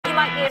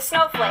might be a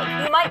snowflake.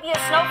 You might be a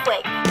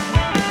snowflake.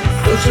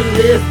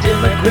 Socialist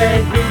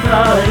Democrat Green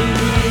Party,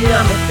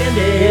 I'm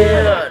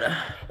offended.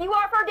 You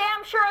are for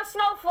damn sure a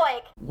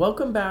snowflake.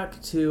 Welcome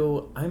back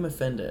to I'm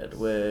Offended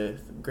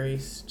with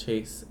Grace,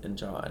 Chase, and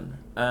John.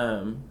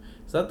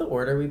 Is that the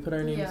order we put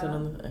our names in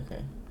on the...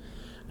 Okay.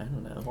 I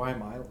don't know. Why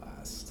am I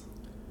last?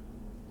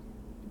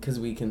 Because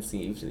we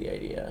conceived the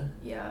idea.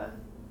 Yeah.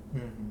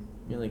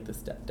 Mm-hmm. You're like the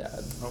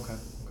stepdad. Okay.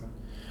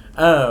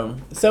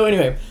 So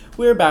anyway,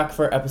 we're back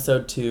for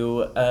episode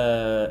 2.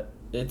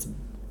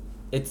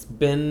 It's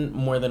been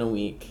more than a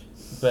week,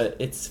 but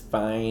it's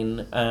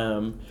fine.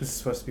 This is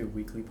supposed to be a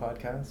weekly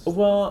podcast?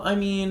 Well, I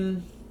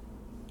mean,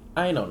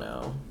 I don't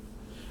know.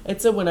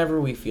 It's a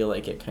whenever we feel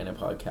like it kind of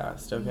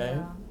podcast, okay?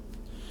 Yeah.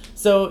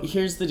 So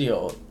here's the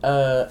deal.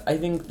 I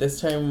think this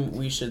time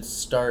we should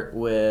start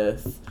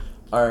with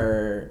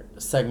our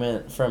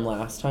segment from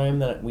last time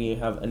that we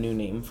have a new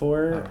name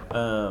for.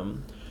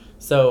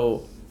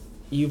 So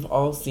you've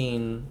all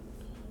seen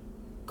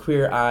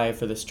Queer Eye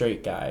for the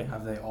Straight Guy.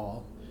 Have they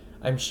all?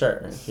 I'm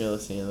sure, if you're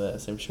listening to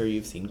this, I'm sure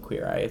you've seen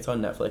Queer Eye. It's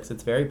on Netflix.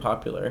 It's very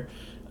popular.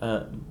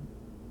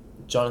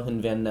 Jonathan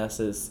Van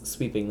Ness is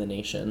sweeping the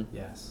nation.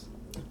 Yes.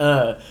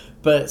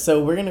 But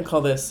so we're going to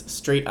call this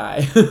Straight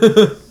Eye.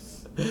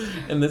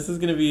 And this is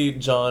going to be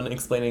John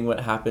explaining what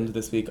happened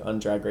this week on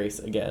Drag Race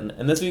again.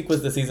 And this week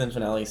was the season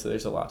finale, so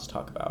there's a lot to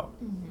talk about.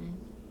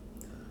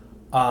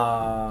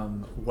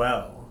 Mm-hmm.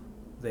 Well,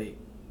 they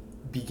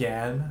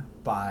began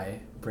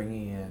by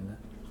bringing in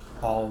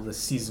all the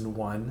season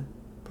 1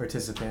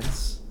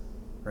 participants,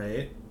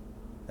 right?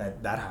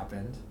 That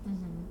happened.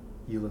 Mm-hmm.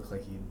 You look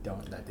like you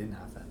don't. That didn't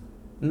happen.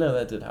 No,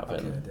 that did happen.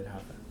 Okay, that did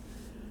happen.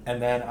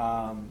 And then,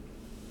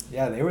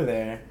 yeah, they were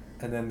there.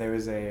 And then there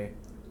was a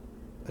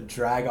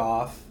drag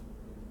off.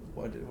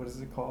 What is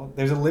it called?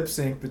 There's a lip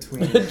sync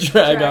between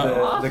drag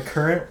off.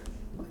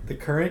 the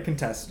current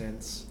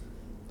contestants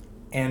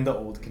and the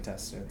old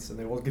contestants. And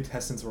the old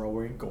contestants were all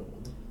wearing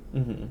gold.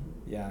 Mm-hmm.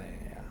 Yeah.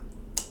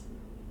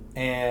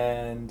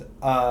 And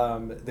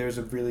there's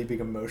a really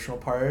big emotional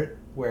part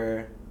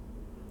where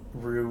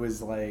Rue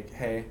was like,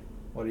 hey,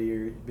 what are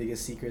your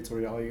biggest secrets?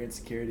 What are all your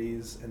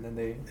insecurities? And then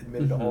they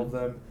admitted all of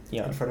them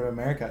in front of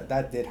America.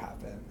 That did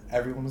happen.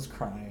 Everyone was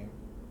crying.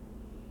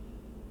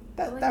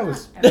 That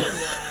was...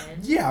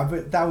 Yeah,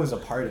 but that was a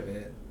part of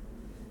it.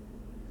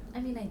 I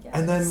mean, I guess.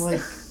 And then,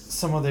 like,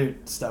 some other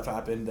stuff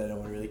happened that no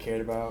one really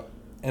cared about.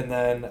 And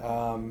then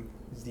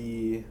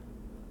the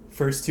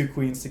first 2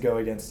 queens to go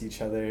against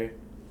each other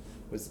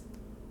was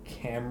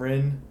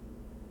Cameron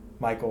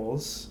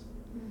Michaels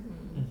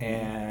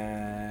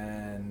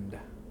and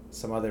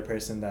some other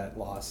person that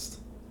lost.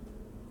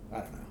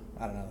 I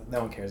don't know. No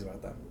one cares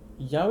about them.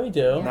 Yeah, we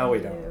do. Yeah, No, we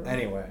we don't. do.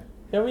 Anyway.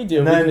 Yeah, we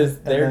do, because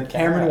they're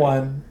Cameron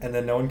won, and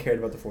then no one cared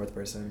about the 4th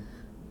person.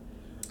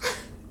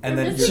 And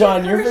then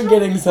John, you're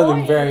forgetting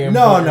something very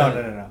important.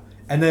 No.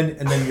 And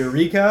then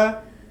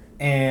Eureka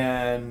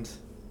and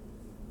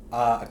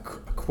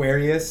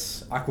Aquafina,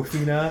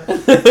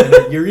 and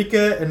then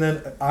Eureka and then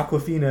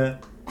Aquafina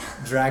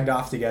dragged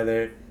off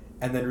together,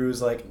 and then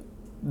Rue's like,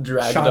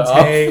 Dragged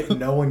Shantae, off.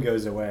 no one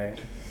goes away.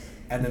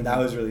 And then that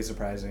was really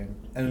surprising.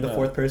 And then the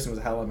 4th person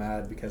was hella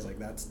mad because, like,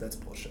 that's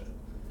bullshit.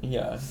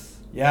 Yeah.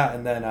 Yeah,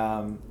 and then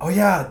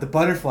the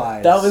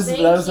butterflies. That was what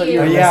you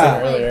were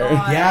saying earlier.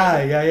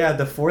 Yeah.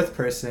 The 4th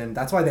person,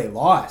 that's why they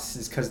lost,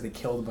 is because they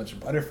killed a bunch of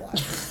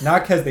butterflies.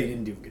 Not because they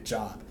didn't do a good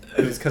job.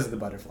 It was because of the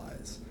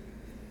butterflies.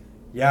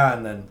 Yeah,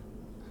 and then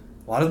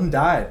a lot of them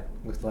died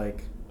with,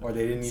 like, or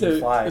they didn't even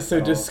fly. So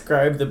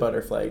describe the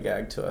butterfly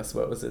gag to us.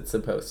 What was it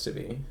supposed to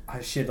be?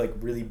 She had, like,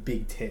 really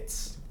big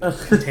tits.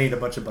 Contained a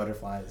bunch of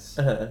butterflies.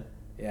 Uh-huh.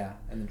 Yeah,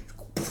 and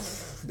then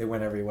they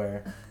went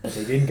everywhere. But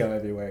they didn't go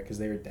everywhere because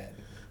they were dead.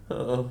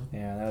 Oh.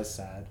 Yeah, that was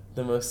sad.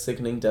 The most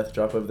sickening death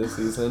drop of the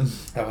season.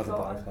 Oh, the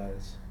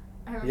butterflies.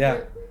 I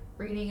remember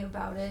reading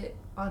about it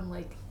on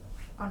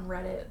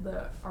Reddit,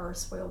 the Our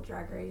Spoiled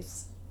Drag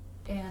Race,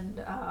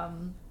 and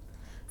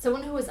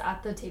someone who was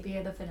at the taping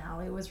of the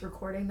finale was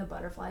recording the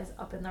butterflies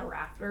up in the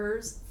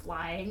rafters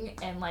flying,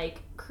 and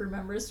like crew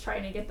members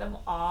trying to get them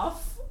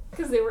off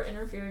because they were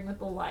interfering with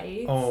the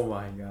lights. Oh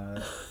my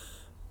god.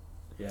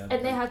 Yeah.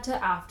 And they had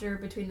to,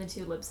 between the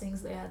 2 lip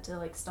syncs, they had to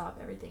like stop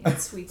everything and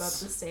sweep up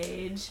the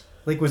stage.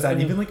 Like, was that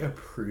even like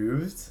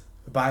approved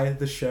by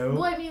the show?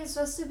 Well, I mean, it's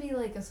supposed to be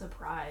like a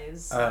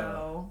surprise,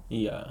 so.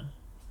 Yeah.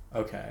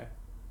 Okay.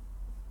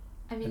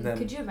 I mean, then,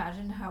 could you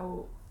imagine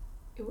how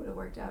it would have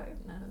worked out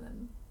if none of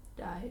them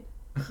died?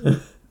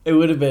 It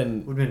would have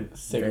been very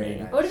sickening.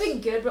 nice. It would have been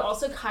good, but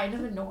also kind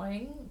of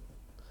annoying.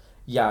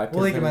 Yeah.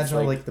 Well, like, imagine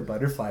all, like, the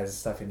butterflies and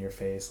stuff in your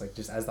face, like,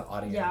 just as the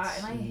audience. Yeah,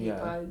 and I hate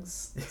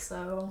bugs,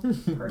 so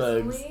Bugs.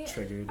 personally,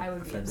 Triggered. I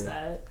would be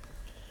upset.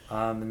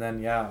 And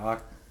then,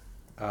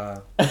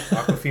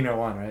 Aquafina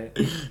won, right?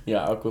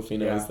 Yeah,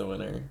 Aquafina was the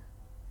winner.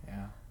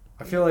 Yeah.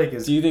 I feel like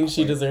Do you think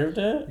she deserved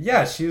it?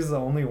 Yeah, she was the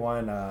only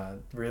one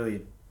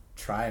really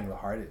trying the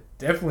hardest.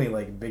 Definitely,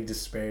 like, big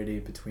disparity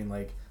between,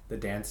 like, the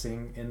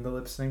dancing in the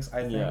lip syncs,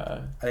 I think.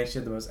 Yeah. I think she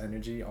had the most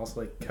energy. Also,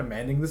 like,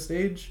 commanding the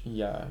stage.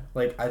 Yeah.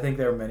 Like, I think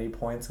there were many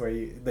points where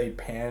they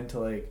panned to,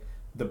 like,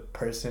 the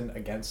person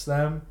against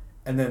them,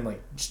 and then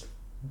like just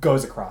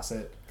goes across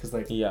it because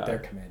like they're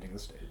commanding the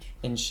stage.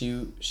 And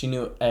she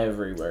knew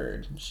every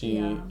word.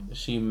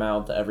 She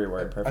mouthed every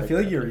word perfectly. I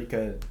feel like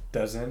Eureka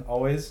doesn't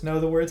always know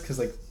the words because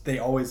like they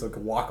always like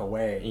walk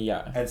away.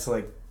 Yeah. And so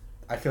like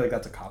I feel like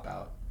that's a cop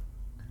out.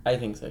 I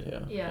think so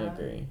too. Yeah. I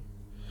agree.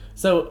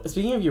 So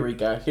speaking of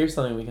Eureka, here's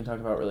something we can talk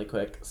about really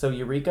quick. So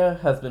Eureka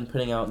has been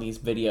putting out these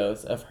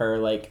videos of her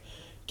like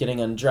getting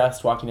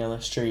undressed, walking down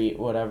the street,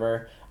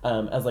 whatever,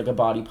 as like a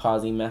body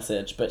posy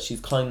message, but she's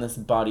calling this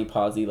body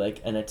posy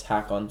like an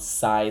attack on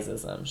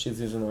sizeism. She's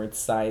using the word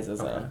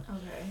sizeism,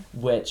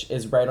 which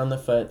is right on the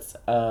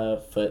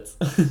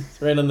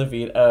right on the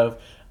feet of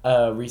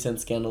a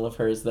recent scandal of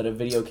hers that a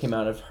video came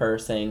out of her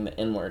saying the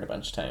N-word a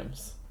bunch of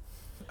times.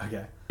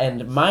 Okay.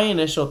 And my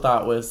initial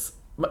thought was,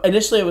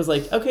 initially I was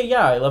like, okay,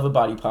 yeah, I love a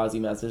body posy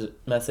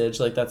message,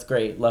 like that's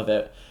great, love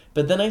it.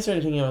 But then I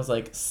started thinking, I was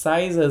like,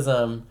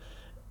 sizeism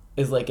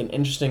is like an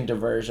interesting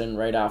diversion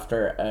right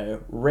after a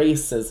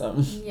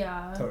racism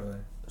totally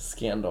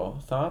scandal.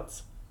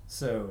 Thoughts?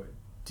 So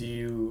do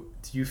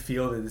you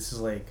feel that this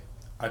is like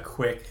a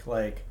quick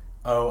like,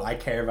 oh, I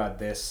care about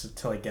this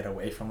to like get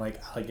away from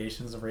like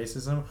allegations of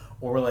racism,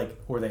 or like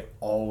were they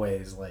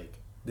always like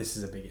this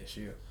is a big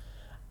issue?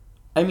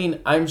 I mean,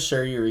 I'm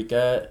sure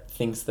Eureka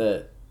thinks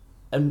that,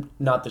 and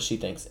not that she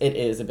thinks, it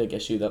is a big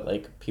issue that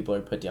like people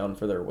are put down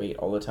for their weight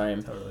all the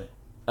time. Totally.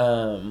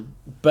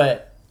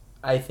 But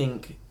I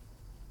think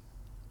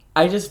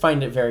I just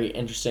find it very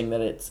interesting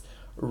that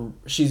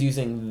she's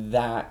using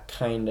that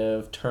kind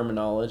of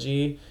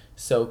terminology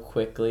so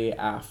quickly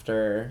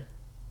after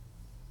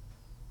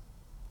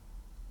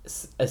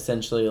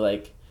essentially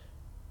like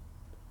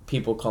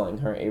people calling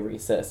her a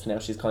racist. Now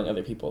she's calling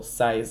other people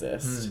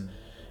sizist.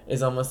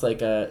 Is almost like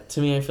to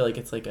me I feel like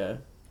it's like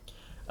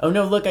oh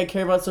no, look, I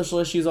care about social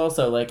issues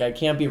also, like I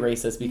can't be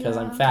racist because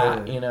I'm fat,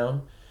 totally. you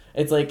know?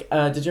 It's like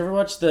did you ever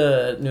watch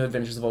the New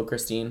Adventures of Old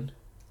Christine?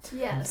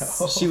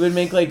 Yes. No. She would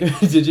make like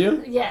did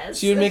you? Yes.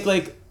 She would make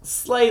like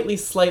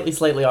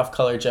slightly off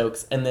color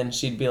jokes, and then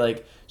she'd be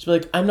like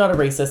I'm not a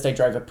racist, I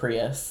drive a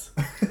Prius.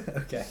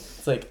 Okay.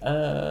 It's like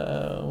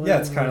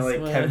it's kind of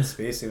like Kevin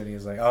Spacey when he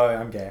was like, oh,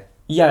 I'm gay.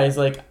 Yeah, he's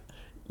like,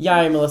 yeah,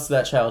 I molested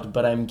that child,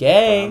 but I'm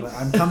gay. But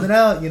I'm coming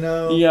out, you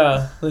know.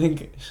 Yeah,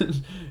 like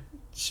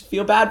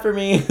feel bad for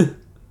me.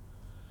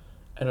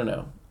 I don't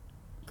know.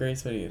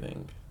 Grace, what do you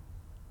think?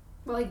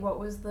 Well, like, what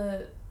was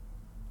the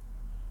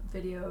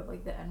video of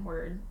like the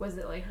N-word? Was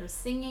it like her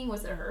singing?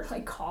 Was it her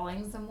like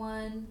calling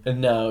someone?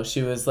 No,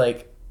 she was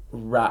like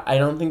I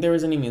don't think there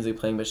was any music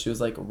playing, but she was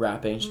like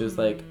rapping. She was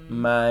like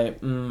my.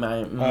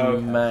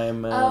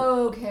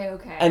 Oh,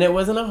 okay. And it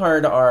wasn't a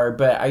hard R,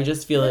 but I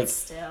just feel like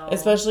still,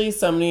 especially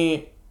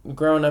somebody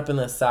growing up in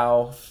the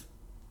South.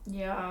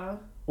 Yeah.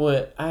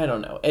 What, I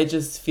don't know. It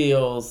just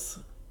feels.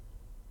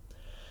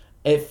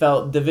 It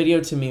felt, the video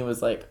to me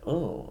was like,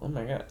 oh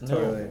my god, no.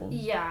 Totally.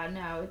 Yeah,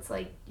 no, it's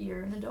like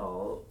you're an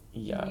adult.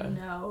 Yeah. You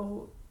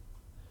know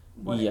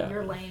what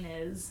your lane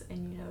is,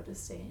 and you know to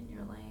stay in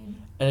your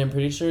lane. And I'm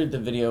pretty sure the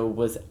video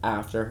was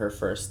after her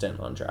first stint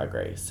on Drag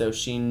Race, so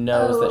she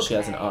knows that she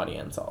has an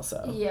audience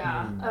also.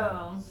 Yeah.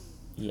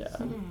 Yeah.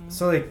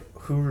 So like,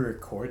 who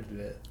recorded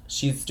it?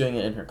 She's doing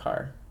it in her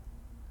car.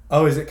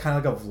 Oh, is it kind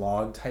of like a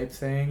vlog type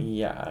thing?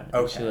 Yeah.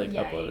 Okay. She like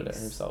uploaded it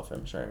herself,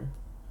 I'm sure.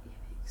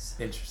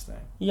 Interesting.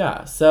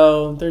 Yeah,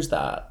 so there's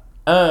that.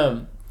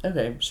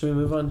 Okay, should we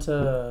move on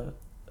to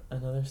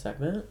another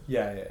segment?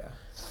 Yeah.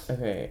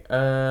 Okay,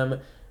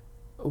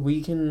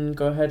 we can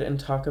go ahead and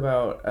talk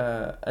about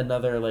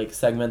another like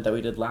segment that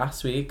we did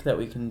last week that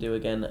we can do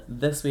again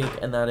this week,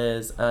 and that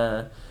is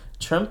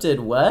Trump did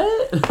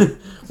what?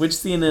 Which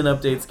CNN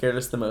update scared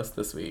us the most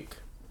this week?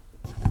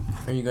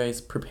 Are you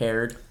guys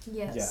prepared?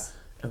 Yes. Yeah.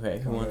 Okay,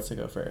 who wants to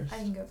go first? I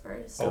can go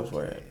first. Go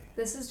for it.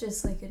 This is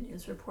just like a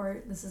news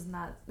report. This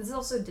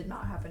also did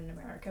not happen in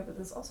America, but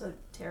this also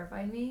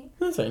terrified me.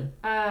 That's fine.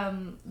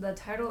 The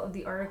title of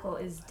the article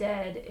is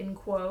 "Dead," in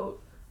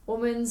quote,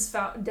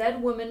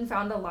 dead woman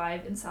found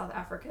alive in South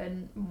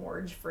African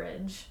morgue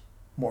fridge.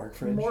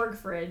 Morgue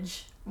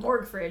fridge.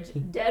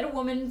 Dead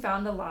woman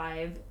found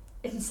alive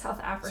in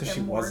South African so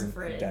she morgue wasn't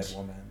fridge. A dead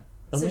woman.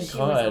 Oh so my she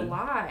god. was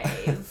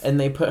alive. And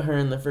they put her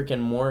in the freaking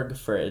morgue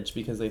fridge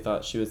because they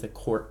thought she was a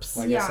corpse.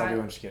 Well, I guess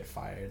everyone should get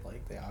fired.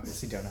 Like, they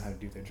obviously don't know how to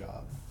do their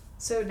job.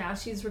 So now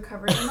she's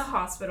recovered in the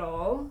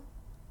hospital.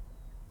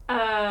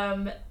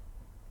 And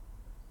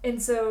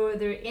so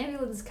the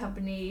ambulance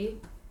company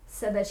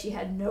said that she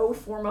had no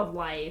form of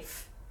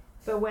life.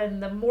 But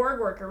when the morgue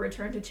worker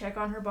returned to check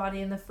on her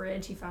body in the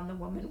fridge, he found the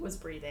woman was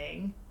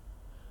breathing.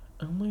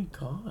 Oh my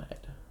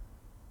god.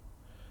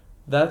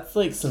 That's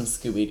like some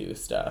Scooby-Doo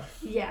stuff.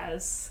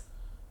 Yes.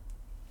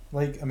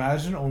 Like,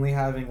 imagine only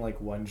having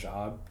like one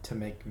job to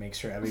make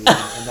sure everyone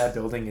in that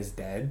building is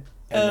dead,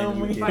 and then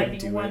you didn't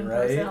do one it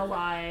right. person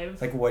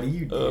alive. Like, what do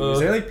you do? Is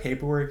there like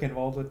paperwork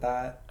involved with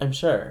that? I'm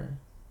sure.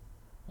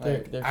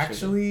 Like, there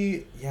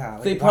actually, yeah.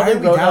 Like, they probably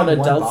wrote out a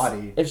death.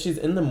 Body? If she's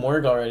in the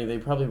morgue already, they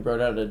probably wrote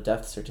out a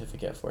death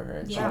certificate for her,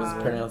 and she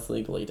was pronounced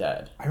legally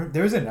dead.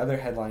 There was another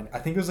headline. I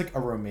think it was like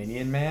a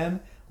Romanian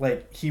man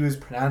like he was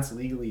pronounced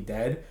legally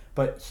dead,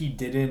 but he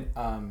didn't.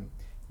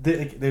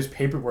 There's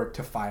paperwork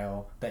to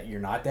file that you're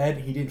not dead.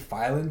 He didn't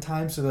file in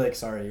time, so they're like,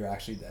 sorry, you're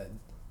actually dead.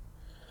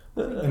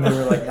 And they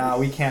were like, nah,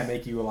 we can't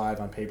make you alive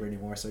on paper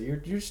anymore, so you're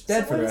just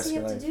dead for the rest of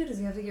your life. What does he have to do? Does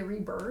he have to get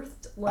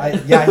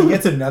rebirthed? Yeah, he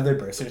gets another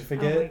birth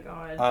certificate. Oh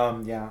my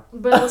god. Yeah.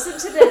 But listen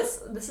to this.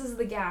 This is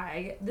the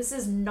gag. This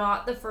is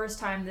not the first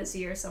time this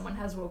year someone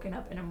has woken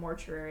up in a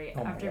mortuary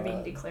after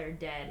being declared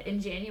dead.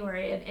 In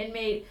January, an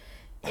inmate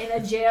in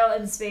a jail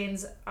in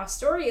Spain's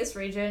Asturias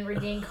region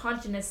regained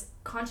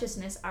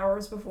consciousness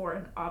hours before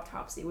an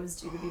autopsy was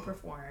due to be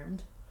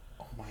performed.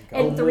 Oh my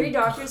god. And 3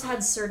 doctors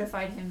had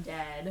certified him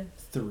dead.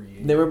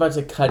 3. They were about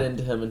to cut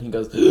into him, and he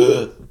goes,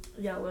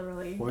 Yeah,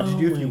 literally. What would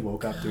you do if you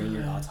woke up during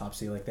your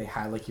autopsy? Like, they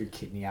had, like, your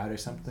kidney out or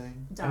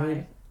something?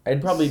 Die. I'd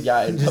probably just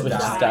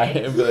die.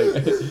 I'd be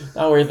like,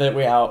 not worth it,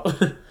 way out.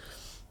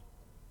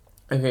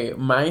 Okay,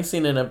 my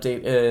CNN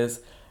update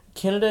is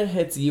Canada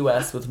hits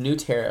U.S. with new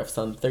tariffs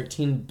on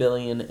 $13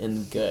 billion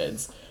in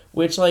goods,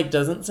 which, like,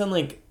 doesn't sound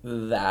like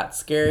that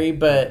scary,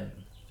 but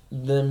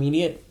the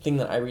immediate thing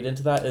that I read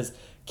into that is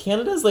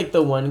Canada's, like,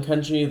 the one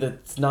country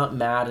that's not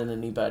mad at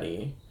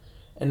anybody,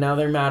 and now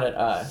they're mad at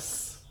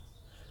us.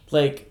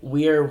 Like,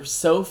 we are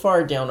so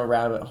far down a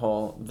rabbit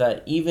hole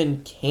that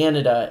even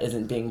Canada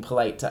isn't being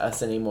polite to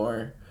us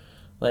anymore.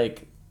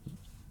 Like,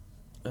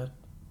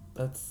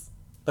 that's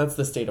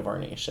the state of our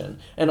nation.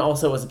 And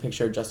also it was a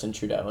picture of Justin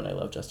Trudeau, and I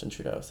love Justin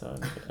Trudeau, so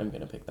I'm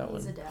going to pick that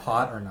He's one. a dad.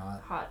 Hot or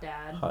not? Hot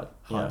dad. Hot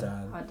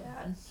Dad. Hot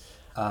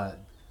dad.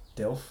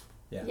 Dilf?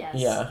 Yeah. Yes.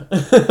 Yeah.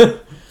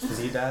 Is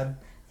he dad?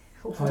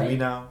 What? Do we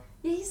know?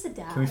 Yeah, he's a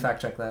dad. Can we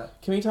fact check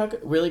that? Can we talk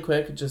really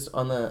quick just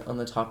on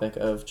the topic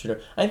of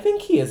Trudeau? I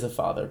think he is a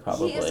father,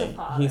 probably. He is a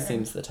father. He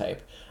seems the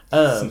type.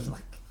 Seems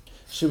like.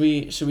 Should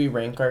we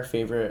rank our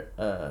favorite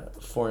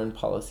foreign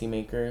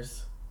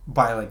policymakers?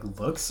 By, like,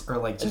 looks or,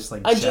 like, just,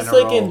 like, general? Just,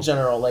 like, in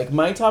general. Like,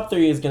 my top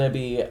 3 is going to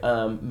be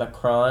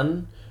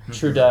Macron,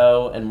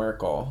 Trudeau, and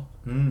Merkel.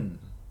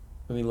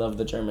 We love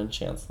the German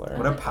chancellor.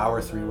 What a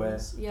power 3-way.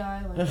 Yeah,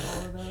 I like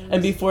all of those.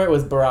 And before it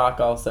was Barack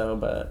also,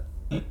 but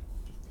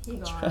he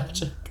gone.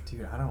 tragic.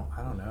 Dude, I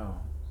don't know.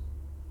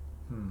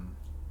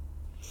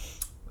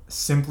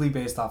 Simply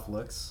based off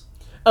looks?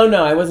 Oh,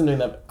 no, I wasn't doing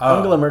that. Oh.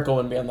 Angela Merkel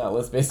wouldn't be on that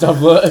list based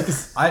off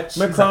looks.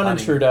 Macron and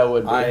Trudeau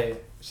would be.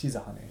 She's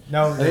a honey.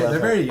 No, they're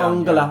very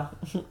young.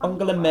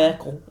 Angela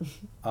Merkel.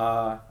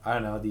 I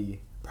don't know. The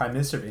Prime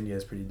Minister of India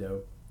is pretty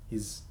dope.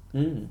 He's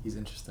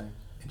interesting.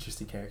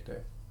 Interesting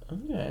character.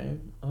 Okay.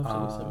 I'll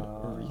have to do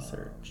some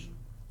research.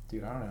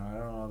 Dude, I don't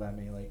know that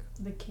many, like...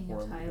 The King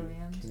of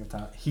Thailand. King of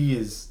Thailand.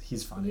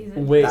 He's funny.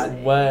 Wait,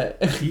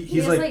 what?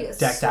 He's like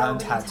decked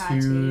out in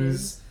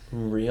tattoos.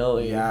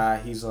 Really? Yeah,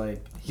 he's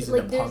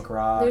into punk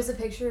rock. There's a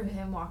picture of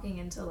him walking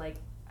into, like,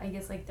 I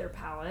guess, like, their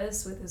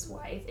palace with his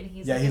wife, and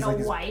he's in a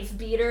wife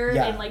beater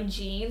and, like,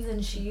 jeans,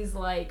 and she's,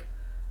 like...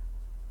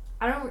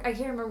 I can't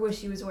remember what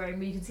she was wearing,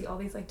 but you can see all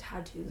these, like,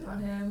 tattoos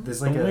on him.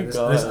 There's, like, this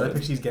other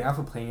picture, he's getting off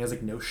a plane, he has,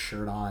 like, no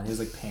shirt on, his,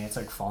 like, pants,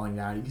 like, falling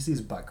down, you can see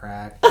his butt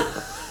crack.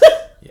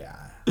 Yeah.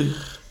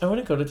 I want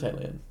to go to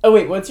Thailand. Oh,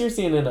 wait, what's your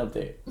CNN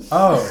update?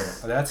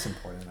 Oh, that's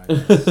important,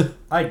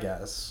 I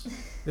guess.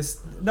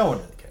 No one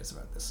really cares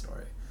about this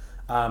story.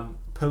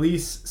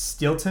 Police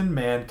Steelton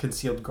man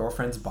concealed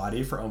girlfriend's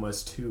body for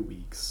almost 2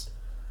 weeks.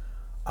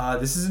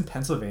 This is in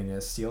Pennsylvania,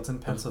 Steelton,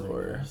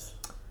 Pennsylvania.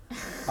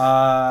 Of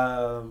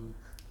course.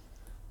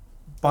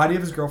 Body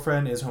of his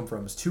girlfriend is home for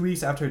almost 2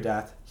 weeks after her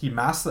death. He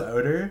masked the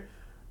odor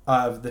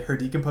of her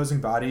decomposing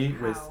body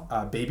with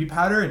baby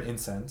powder and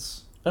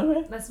incense.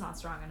 Okay. That's not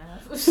strong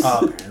enough.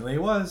 Apparently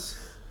it was.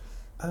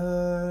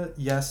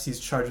 Yes, he's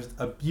charged with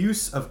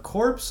abuse of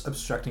corpse,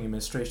 obstructing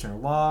administration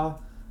of law,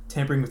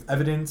 tampering with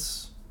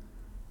evidence.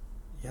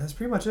 Yeah, that's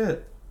pretty much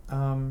it.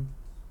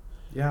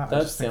 Yeah,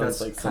 that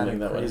sounds like something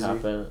that crazy. would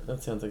happen.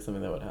 That sounds like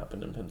something that would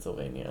happen in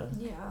Pennsylvania.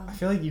 Yeah. I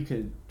feel like you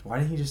could... Why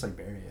didn't he just, like,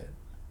 bury it?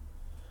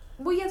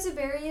 Well, you have to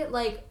bury it,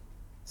 like...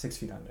 6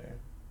 feet under.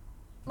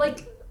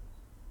 Like,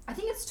 I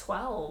think it's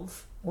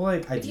 12. Well,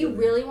 like, if you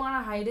really want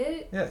to hide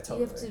it, yeah, totally.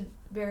 you have to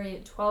bury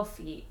it 12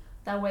 feet.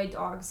 That way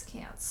dogs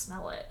can't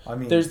smell it. I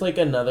mean... There's, like,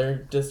 another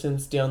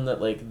distance down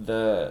that, like,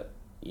 the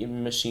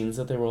machines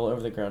that they roll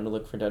over the ground to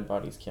look for dead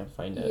bodies can't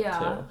find it,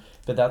 too.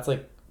 But that's,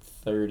 like,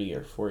 30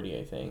 or 40,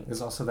 I think.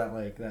 There's also that,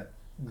 like, that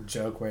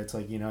joke where it's,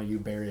 like, you know, you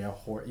bury a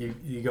horse...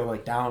 You go,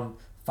 like, down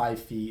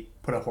 5 feet,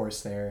 put a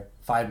horse there,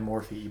 5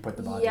 more feet, you put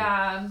the body.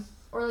 Yeah,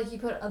 or like you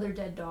put other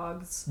dead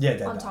dogs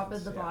on top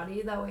of the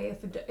body. That way,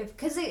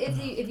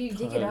 if you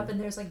dig it up and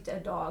there's like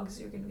dead dogs,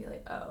 you're gonna be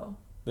like, oh,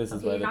 this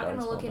is why you're not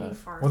gonna look any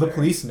farther. Well, the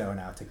police know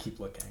now to keep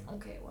looking.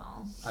 Okay,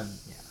 well,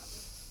 yeah.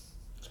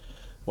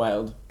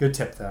 Wild. Good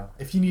tip though.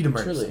 If you need to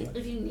murder someone.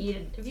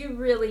 If you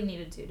really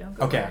needed to, don't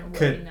go around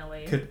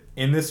willy-nilly. Could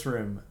in this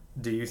room,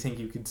 do you think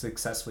you could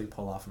successfully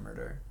pull off a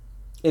murder?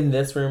 In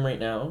this room right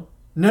now?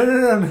 No.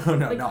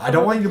 Like, I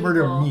don't want you to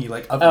murder me,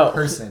 like, a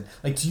person.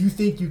 Like, do you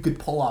think you could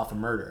pull off a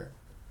murder?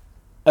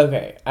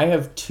 Okay, I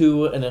have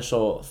 2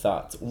 initial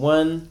thoughts.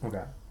 One,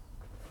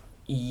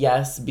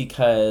 yes,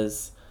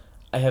 because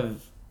I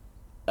have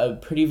a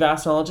pretty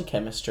vast knowledge of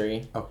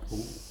chemistry. Oh,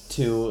 ooh.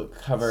 To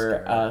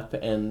cover up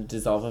and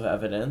dissolve of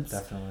evidence.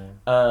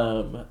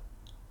 Definitely.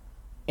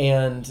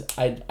 And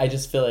I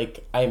just feel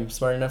like I'm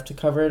smart enough to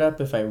cover it up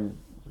if I'm,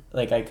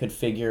 like, I could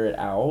figure it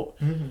out.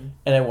 Mm-hmm.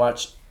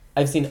 And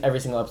I've seen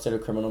every single episode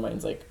of Criminal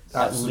Minds, like,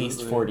 Absolutely. at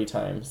least 40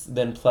 times.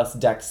 Then plus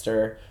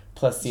Dexter,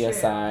 plus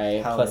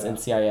CSI, Sure. plus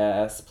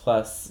NCIS,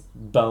 plus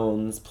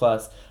Bones,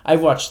 plus...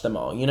 I've watched them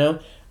all, you know?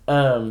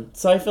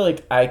 So I feel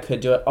like I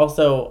could do it.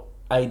 Also,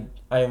 I'm,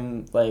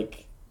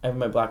 like... I have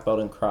my black belt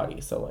in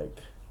karate, so, like...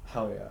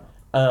 Hell yeah.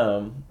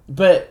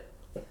 But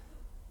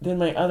then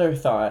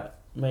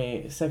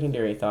my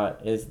secondary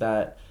thought is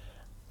that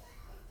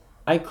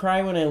I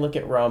cry when I look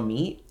at raw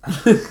meat.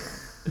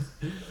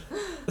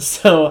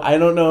 So I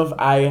don't know if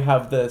I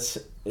have the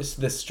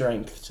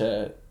strength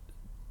to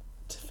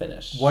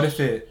finish. What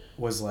if it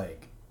was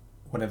like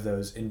one of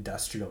those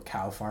industrial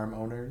cow farm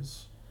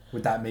owners?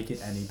 Would that make it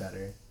any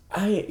better?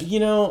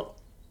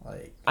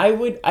 Like,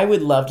 I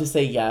would love to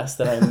say yes,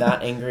 that I'm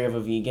that angry of a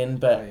vegan,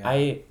 but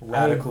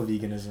radical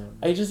veganism.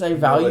 I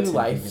value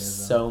life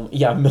so...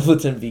 Yeah,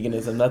 militant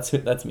veganism.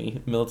 That's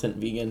me. Militant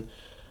vegan.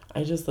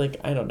 I just, like,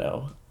 I don't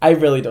know. I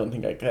really don't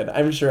think I could.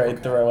 I'm sure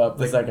I'd throw up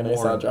the second I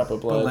saw a drop of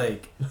blood. But,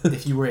 like,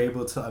 if you were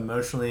able to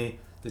emotionally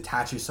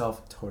detach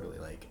yourself, totally,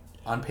 like,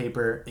 on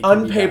paper...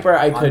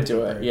 I could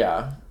do it,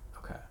 yeah.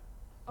 Okay.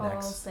 All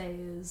I'll say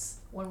is,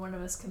 when one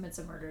of us commits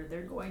a murder,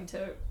 they're going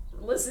to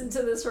listen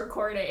to this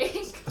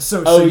recording.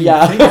 So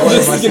yeah,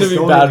 this is going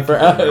to be bad for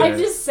us. I'm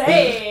just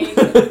saying.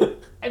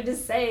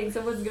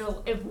 Someone's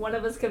gonna. If one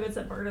of us commits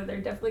a murder,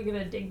 they're definitely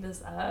gonna dig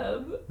this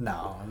up.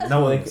 No,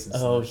 like,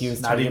 he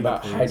was talking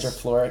about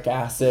hydrofluoric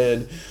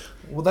acid.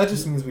 Well, that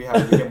just means we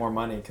have to get more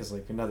money because,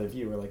 like, another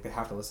viewer, like, they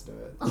have to listen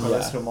to it. They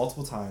listen to it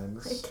multiple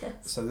times.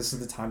 So this is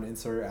the time to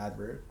insert an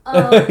advert.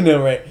 I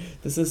know, right?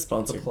 This is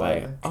sponsored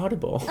by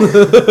Audible.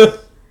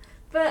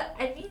 But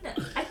I mean,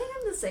 I think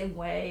I'm the same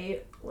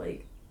way.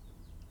 Like,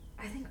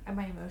 I think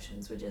my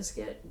emotions would just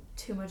get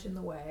too much in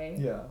the way.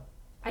 Yeah.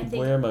 I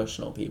think we're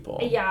emotional people.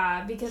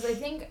 Yeah, because I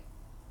think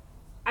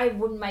I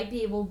might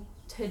be able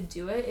to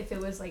do it if it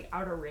was, like,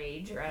 out of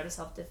rage or out of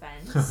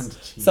self-defense.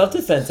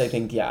 Self-defense, I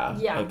think, yeah.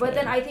 Yeah, but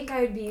then I think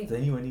I would be...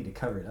 Then you would need to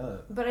cover it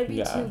up. But I'd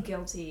be too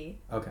guilty.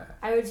 Okay.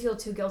 I would feel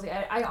too guilty.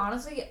 I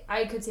honestly,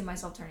 I could see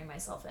myself turning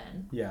myself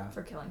in. Yeah.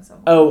 For killing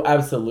someone. Oh,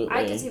 absolutely.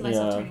 I could see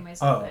myself turning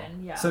myself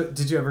in, yeah. So,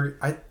 did you ever...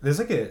 there's,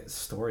 like, a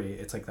story,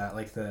 it's like that,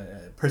 like,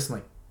 the person,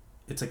 like...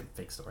 It's, like, a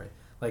fake story.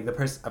 Like, a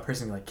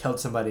person, like,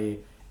 killed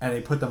somebody... And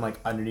they put them, like,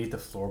 underneath the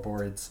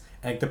floorboards.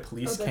 And, like, the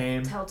police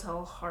came.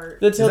 Telltale Heart.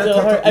 The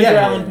Telltale Heart. Edgar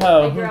Allan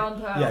Poe. Edgar Allan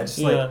Poe. Yeah, just,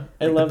 like...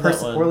 I love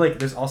that one. Or, like,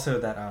 there's also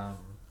that...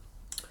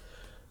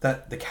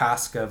 the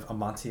cask of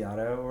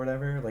Amontillado or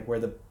whatever. Like, where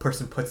the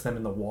person puts them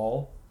in the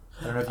wall.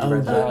 I don't know if you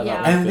read that.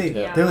 Yeah. And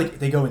they're, like...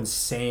 They go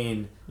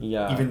insane.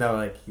 Yeah. Even though,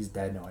 like, he's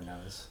dead, no one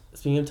knows.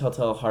 Speaking of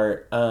Telltale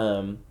Heart,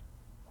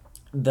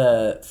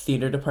 the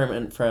theater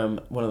department from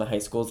one of the high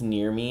schools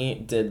near me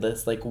did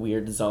this, like,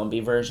 weird zombie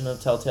version of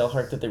Telltale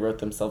Heart that they wrote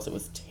themselves. It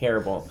was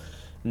terrible.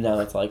 Now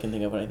that's all I can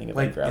think of when I think of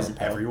Edgar Allan Poe.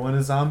 Is everyone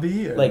a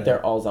zombie? Or like,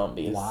 they're all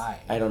zombies. Why?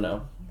 I don't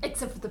know.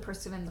 Except for the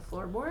person in the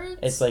floorboards?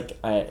 It's like,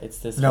 it's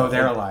this... No,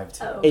 they're alive,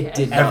 too. Oh, okay. It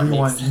did not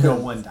make sense. No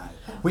one died.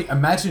 Wait,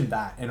 imagine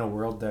that in a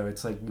world, though.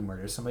 It's like you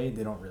murder somebody,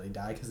 they don't really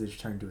die because they just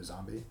turn into a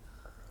zombie.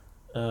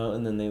 Oh,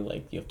 and then they,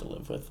 like, you have to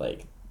live with,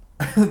 like...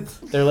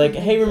 They're like,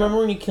 hey, remember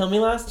when you killed me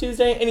last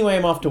Tuesday? Anyway,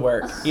 I'm off to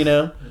work, you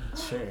know?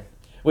 Sure.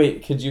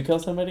 Wait, could you kill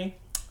somebody?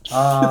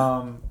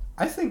 I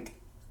think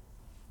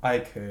I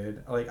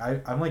could. Like,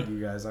 I'm like you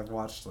guys. I've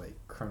watched, like,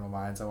 Criminal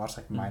Minds. I watched,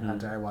 like,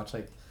 Mindhunter. I watched,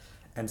 like,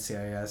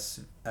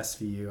 NCIS,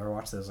 SVU, or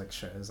watch those, like,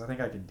 shows. I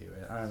think I could do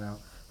it. I don't know.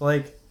 But,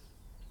 like,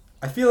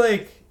 I feel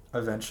like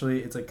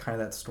eventually it's, like,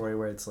 kind of that story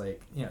where it's,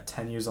 like,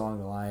 10 years along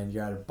the line,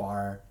 you're at a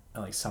bar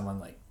and, like, someone,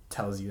 like,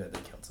 tells you that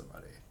they killed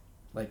somebody.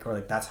 Like, or,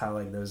 like, that's how,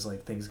 like, those,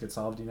 like, things get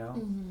solved,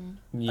 Mm-hmm.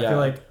 Yeah. I feel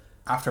like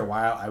after a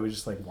while I would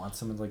just, like, want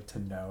someone, like, to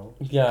know.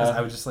 Yeah. Because I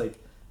would just, like,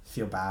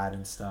 feel bad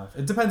and stuff.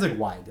 It depends, like,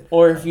 why I did it.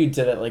 Or if you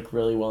did it, like,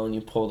 really well and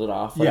you pulled it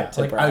off, like,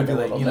 to like, brag I would be a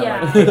like, little you bit. know,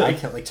 Yeah. like, I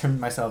killed, like,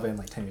 turned myself in,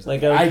 like, 10 years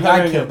Like, ago.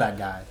 I killed that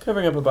guy.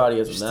 Covering up a body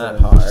isn't Just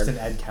that hard. Just an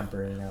Ed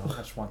Kemper, I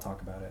just want to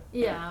talk about it.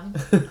 Yeah.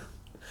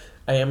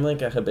 I am,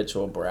 like, a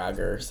habitual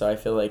bragger, so I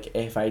feel like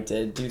if I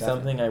did do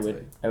something, I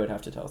would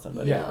have to tell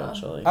somebody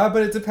eventually. But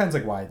it depends,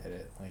 like, why I did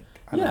it. Like,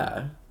 I don't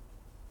know.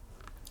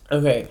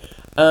 Okay.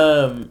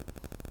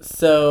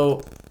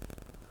 So.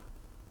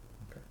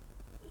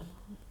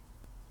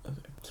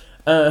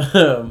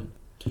 Okay.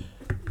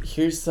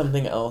 Here's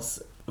something else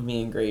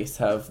me and Grace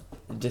have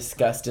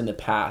discussed in the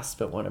past,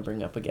 but want to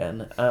bring up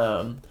again.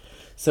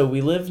 So we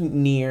live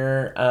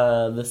near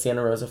the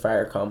Santa Rosa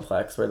Fire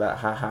Complex where that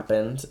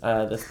happened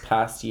this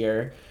past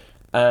year,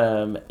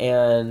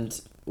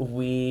 and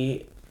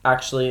we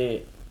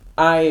actually.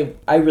 I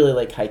really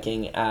like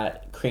hiking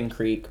at Crane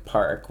Creek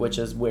Park, which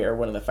is where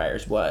one of the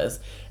fires was.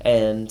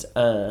 And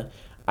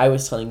I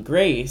was telling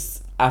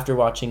Grace, after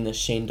watching the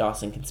Shane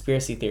Dawson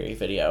conspiracy theory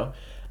video,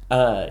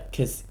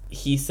 because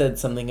he said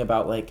something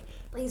about, like,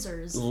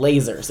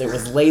 Lasers. It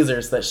was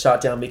lasers that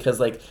shot down because,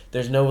 like,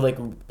 there's no, like,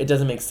 it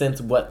doesn't make sense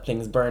what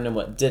things burned and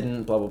what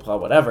didn't, blah, blah, blah,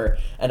 whatever.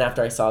 And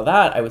after I saw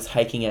that, I was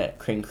hiking at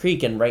Crane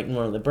Creek, and right in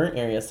one of the burnt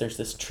areas, there's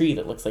this tree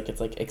that looks like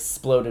it's, like,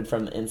 exploded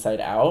from the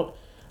inside out.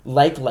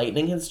 Like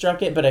lightning had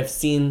struck it, but I've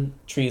seen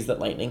trees that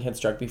lightning had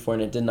struck before,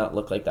 and it did not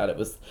look like that.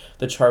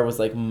 The char was,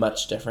 like,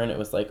 much different.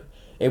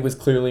 It was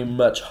clearly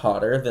much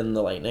hotter than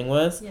the lightning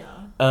was.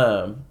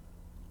 Yeah.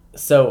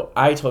 So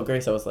I told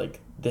Grace, I was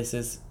like,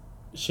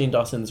 Shane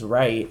Dawson's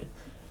right.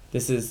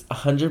 This is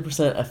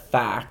 100% a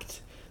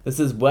fact. This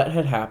is what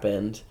had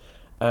happened.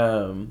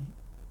 I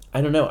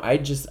don't know.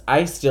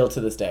 I still,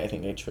 to this day, I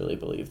think I truly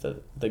believe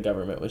that the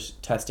government was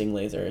testing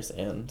lasers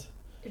and...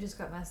 It just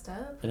got messed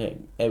up?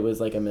 And it was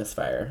like a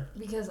misfire.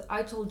 Because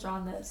I told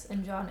John this,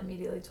 and John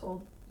immediately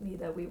told me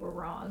that we were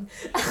wrong.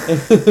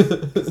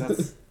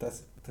 That's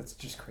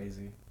just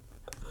crazy.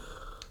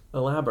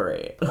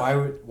 Elaborate.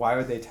 Why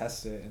would they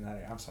test it in that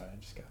area? I'm sorry,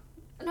 just go.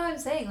 No, I'm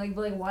saying, like,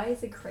 but, like, why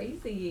is it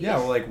crazy? Yeah,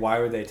 well, like, why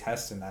would they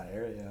test in that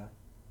area?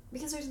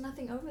 Because there's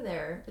nothing over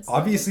there. It's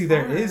obviously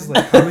there is.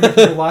 Like, how many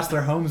people lost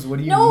their homes? What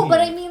do you mean? No, but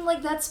I mean,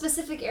 like, that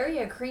specific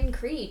area, Crane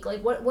Creek.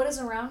 Like, what is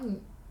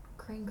around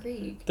Crane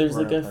Creek? There's,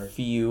 like, a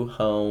few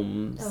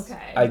homes.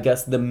 Okay. I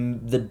guess the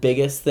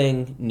biggest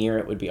thing near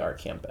it would be our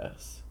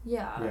campus.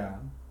 Yeah. Yeah.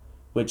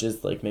 Which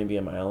is, like, maybe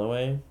a mile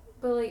away.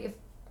 But, like, if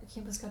our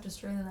campus got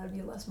destroyed, then that would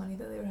be less money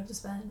that they would have to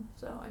spend.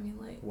 So, I mean,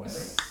 like... What?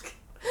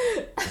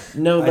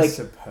 No, like... I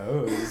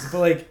suppose. But,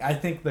 like, I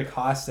think the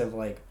cost of,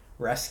 like,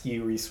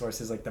 rescue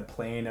resources, like the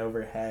plane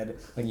overhead,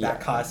 like, that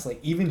costs, like,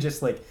 even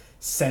just, like,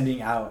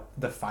 sending out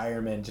the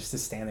firemen just to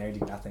stand there and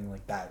do nothing,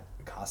 like, that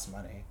costs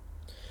money.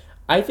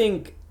 I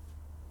think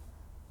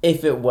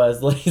if it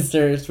was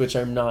lasers, which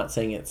I'm not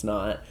saying it's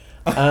not,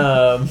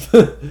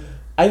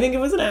 I think it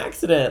was an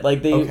accident.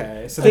 Like, they...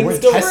 Okay, so they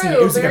weren't testing it.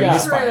 It was like a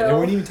misfire. They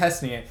weren't even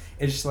testing it.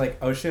 It's just like,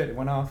 oh shit, it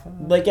went off.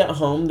 Like, at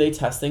home, they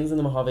test things in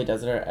the Mojave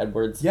Desert or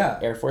Edwards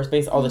Air Force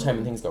Base all the time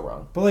and things go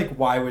wrong. But, like,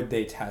 why would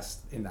they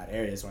test in that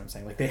area is what I'm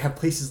saying. Like, they have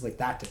places like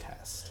that to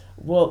test.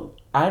 Well,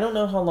 I don't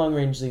know how long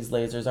range these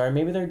lasers are.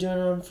 Maybe they're doing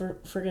it on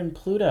friggin'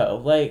 Pluto.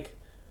 Like...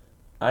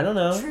 I don't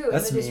know. True,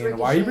 that's mean.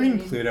 Why are you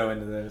bringing Pluto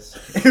into this?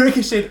 It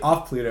ricocheted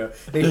off Pluto.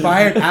 They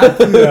fired at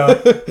Pluto,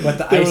 but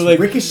the ice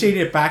ricocheted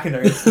it back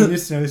into the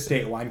snow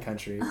state wine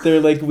country. They're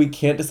like, we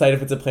can't decide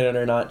if it's a planet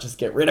or not. Just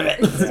get rid of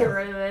it. Just get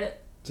rid of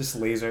it. Just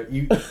laser.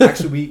 We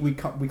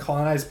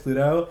colonized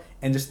Pluto,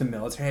 and just the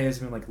military has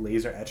been like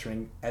laser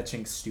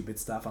etching stupid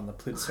stuff on the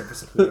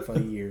surface of Pluto for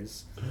like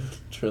years.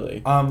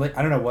 Truly. Like,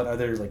 I don't know what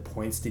other like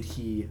points did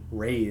he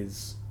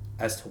raise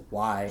as to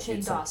why Shane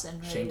Dawson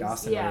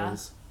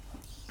raised.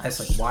 As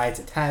like why it's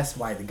a test,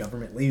 why the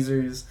government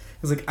lasers.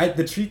 Because like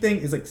the tree thing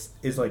is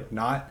like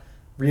not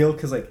real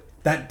because like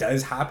that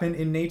does happen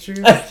in nature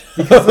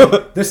because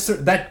like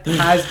that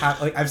has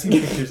happened. Like I've seen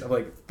pictures of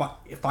like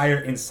fire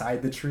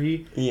inside the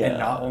tree and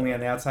not only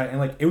on the outside. And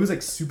like it was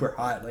like super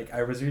hot. Like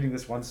I was reading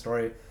this one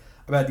story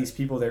about these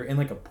people. They were in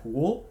like a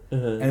pool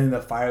and then the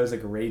fire was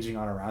like raging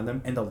on around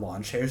them and the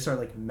lawn chairs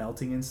started like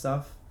melting and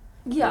stuff.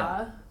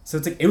 Yeah. So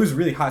it's like it was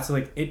really hot. So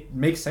like it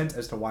makes sense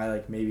as to why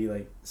like maybe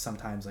like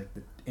sometimes like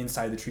the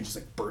inside the tree just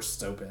like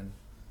bursts open.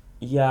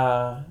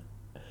 Yeah.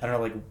 I don't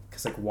know, like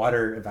because like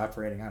water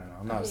evaporating. I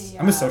don't know.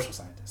 I'm a social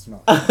scientist.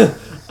 No.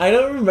 I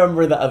don't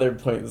remember the other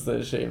points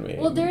that Shane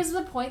made. Well, there's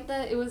the point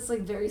that it was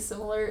like very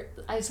similar.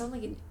 I sound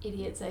like an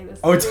idiot saying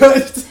this. Oh,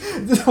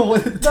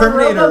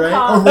 Terminator, right?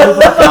 Or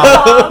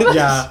RoboCop.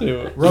 Yeah,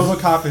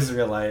 RoboCop is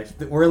real life.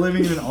 We're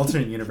living in an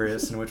alternate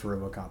universe in which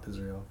RoboCop is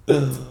real.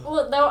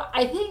 Well, no,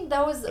 I think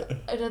that was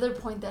another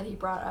point that he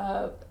brought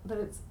up, that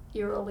it's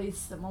eerily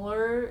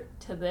similar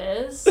to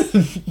this.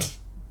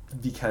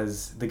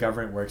 Because the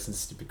government works in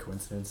stupid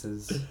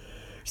coincidences.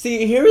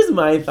 See, here's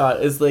my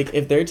thought, is like,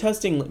 if they're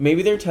testing,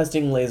 maybe they're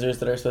testing lasers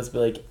that are supposed to be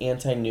like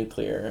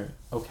anti-nuclear.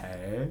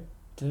 Okay.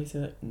 Did I say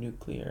that?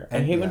 Nuclear. I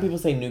hate when people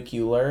say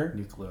nuclear.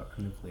 Nuclear.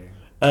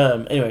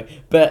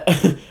 Anyway, but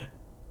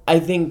I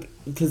think,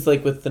 because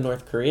like with the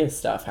North Korea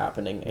stuff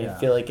happening, I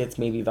feel like it's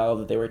maybe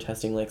valid that they were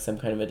testing like some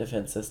kind of a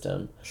defense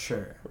system.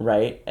 Sure.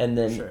 Right? And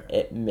then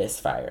it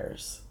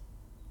misfires.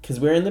 Because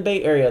we're in the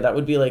Bay Area, that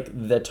would be, like,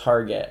 the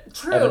target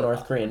of a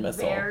North Korean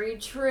missile. Very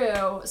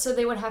true. So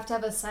they would have to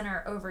have a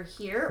center over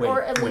here,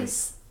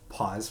 least...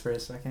 Pause for a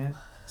second.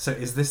 So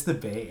is this the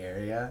Bay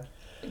Area?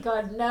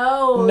 God,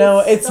 no.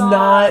 No, it's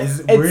not.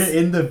 We're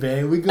in the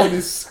Bay. We go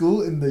to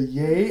school in the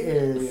Yay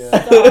area.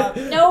 Stop.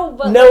 No,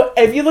 but... No,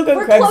 like, if you look on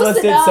Craigslist,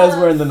 it says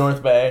we're in the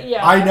North Bay.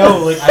 Yeah. I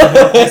know, like,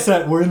 I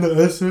said we're in the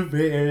SF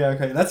Bay Area.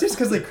 Okay, that's just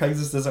because, like,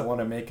 Craigslist doesn't want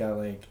to make a,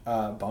 like,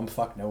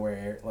 bumfuck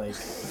nowhere, like...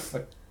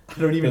 I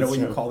don't even know what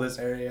you call this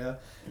area.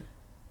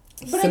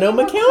 But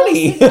Sonoma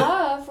County.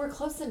 We're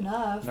close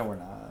enough. No, we're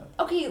not.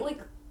 Okay, like...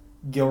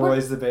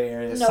 Gilroy's the Bay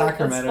Area. No,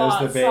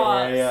 Sacramento's the Bay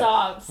Area.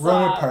 Stop.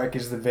 Roanoke Park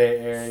is the Bay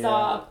Area.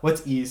 Stop.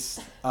 What's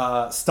east?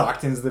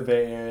 Stockton's the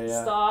Bay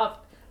Area.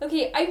 Stop.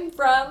 Okay, I'm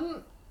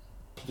from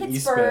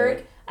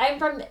Pittsburgh.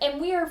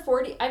 and we are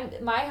 40.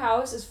 My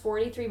house is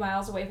 43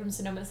 miles away from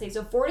Sonoma State,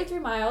 so 43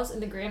 miles in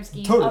the grand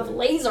scheme of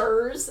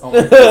lasers is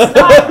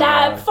not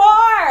that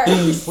far.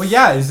 Well,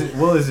 yeah, is it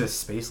a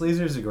space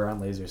laser or is it a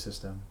ground laser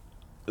system?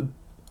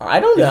 I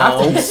don't know. It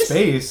have to be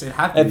space. It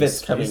have to if be it's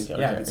space. coming down.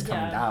 Yeah, if it's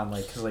coming down,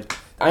 like, cause like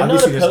I'm not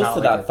obviously opposed there's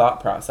to not, that thought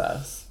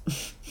process.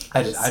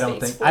 I don't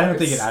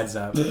think it adds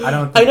up.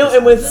 I know,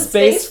 and with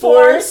Space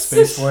Force,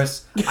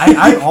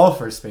 I'm all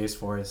for Space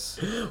Force.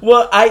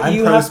 Well,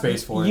 I'm pro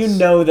Space Force. You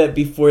know that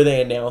before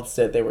they announced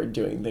it, they were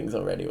doing things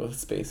already with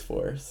Space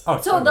Force. Oh,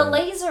 so the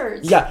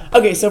lasers. Yeah.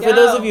 Okay. So for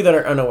those of you that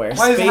are unaware,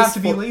 why does it have to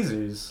be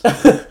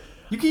lasers?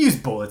 You can use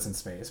bullets in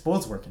space.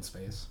 Bullets work in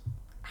space.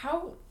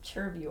 How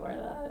sure of you are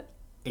that?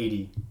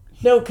 80.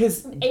 No,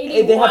 because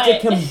they have to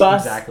combust.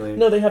 Exactly.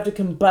 No, they have to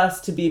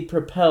combust to be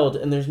propelled,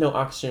 and there's no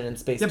oxygen in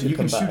space to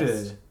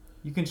combust.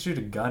 You can shoot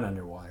a gun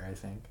underwater, I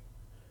think.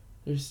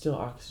 There's still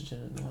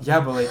oxygen in the water. Yeah,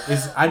 but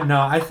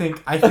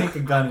I think a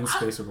gun in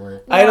space would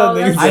work. I don't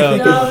think so. I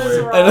think it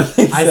would work. I don't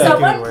think so.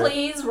 Someone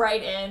please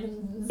write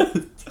in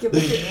to give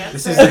us the answer.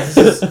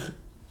 This is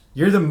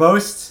you're the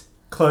most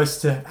close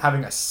to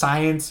having a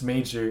science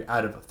major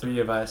out of 3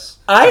 of us.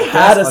 I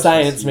had a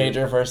science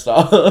major, first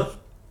off.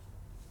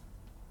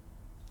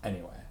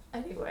 Anyway.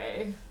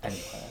 Okay.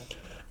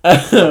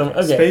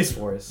 Space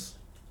Force.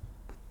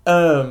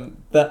 The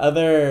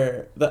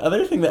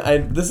other thing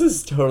that this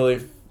is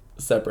totally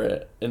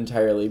separate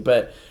entirely,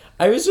 but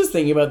I was just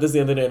thinking about this the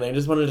other day and I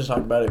just wanted to talk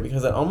about it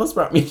because it almost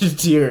brought me to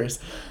tears.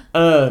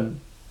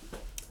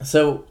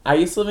 So I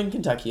used to live in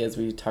Kentucky, as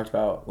we talked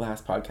about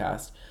last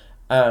podcast.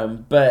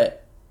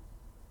 But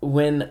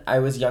when I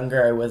was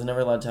younger, I was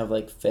never allowed to have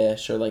like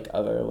fish or like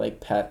other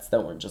like pets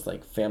that weren't just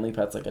like family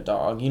pets, like a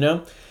dog, you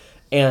know?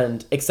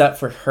 And except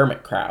for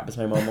hermit crabs.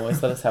 My mom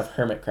always let us have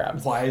hermit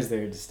crabs. Why is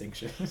there a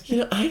distinction?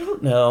 I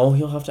don't know.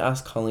 You'll have to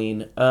ask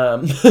Colleen.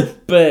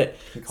 But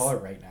you call her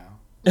right now.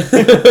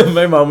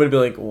 My mom would be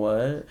like,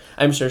 what?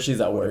 I'm sure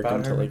she's at work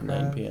until like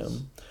 9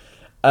 p.m.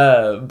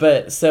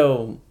 But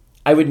so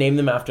I would name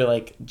them after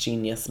like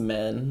genius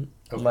men.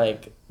 Okay.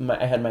 Like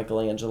I had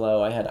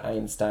Michelangelo, I had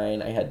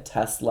Einstein, I had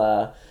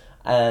Tesla.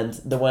 And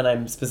the one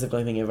I'm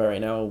specifically thinking about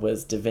right now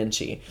was Da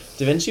Vinci.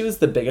 Da Vinci was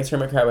the biggest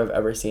hermit crab I've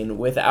ever seen.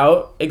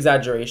 Without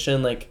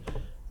exaggeration, like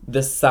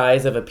the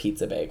size of a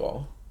pizza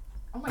bagel.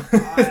 Oh my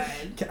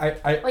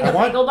god. I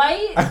want bagel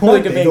bite? I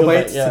want like bagel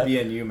bites to be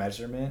a new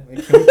measurement.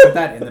 Like, can we put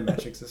that in the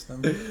metric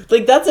system?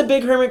 Like that's a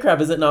big hermit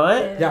crab, is it not?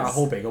 It is. Yeah, a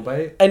whole bagel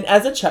bite. And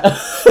as a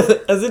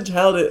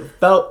child, it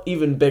felt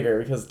even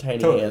bigger because of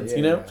tiny hands,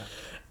 you know? Yeah.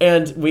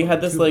 And we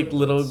had this like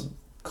little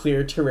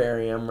clear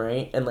terrarium,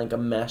 right? And like a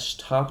mesh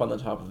top on the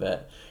top of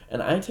it.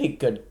 And I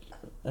take good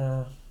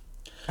I'm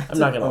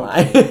not gonna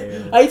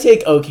lie. I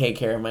take okay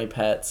care of my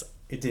pets.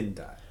 It didn't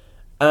die.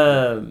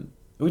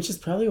 Which is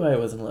probably why I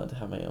wasn't allowed to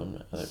have my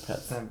own other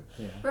pets.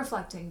 Yeah.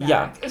 Reflecting back.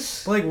 Yeah.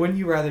 But like, wouldn't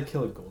you rather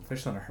kill a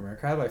goldfish than a hermit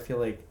crab? I feel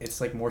like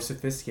it's like more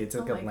sophisticated. It's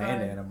like a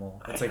land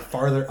animal. It's like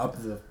farther up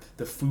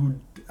the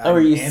food. Are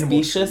you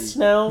specious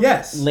now?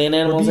 Yes. Land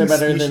animals are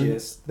better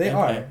specious. Than... They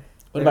are.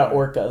 What about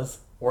orcas?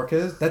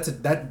 Orcas?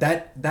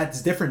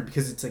 That's different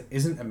because it's like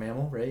isn't a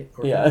mammal, right?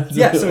 Orca? Yeah.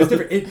 Yeah, so it's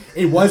different.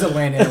 It was a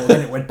land animal,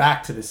 then it went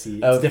back to the sea.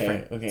 It's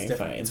different. Okay, it's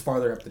different. fine. It's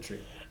farther up the tree.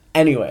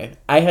 Anyway,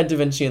 I had Da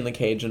Vinci in the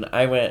cage when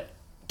I went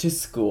to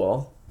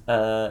school,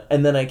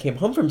 and then I came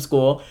home from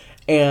school,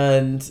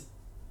 and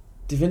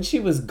Da Vinci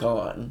was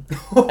gone.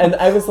 And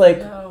I was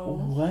like,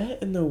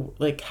 what in the...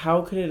 Like,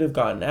 how could it have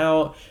gotten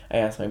out? I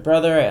asked my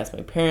brother, I asked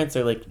my parents.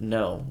 They're like,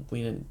 no,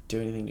 we didn't do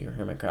anything to your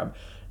hermit crab.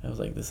 I was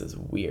like, this is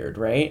weird,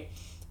 right?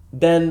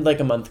 Then, like,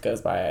 a month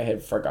goes by. I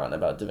had forgotten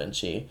about Da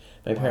Vinci.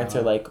 My parents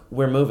are like,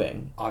 we're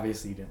moving.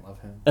 Obviously, you didn't love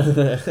him.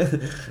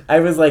 I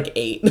was, like,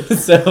 8.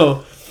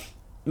 So,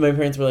 my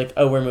parents were like,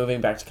 oh, we're moving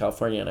back to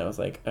California. And I was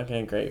like,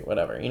 okay, great,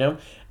 whatever, you know?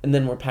 And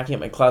then we're packing up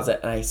my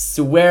closet. And I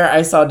swear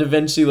I saw Da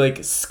Vinci,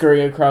 like,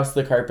 scurry across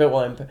the carpet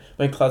while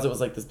my closet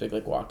was, like, this big,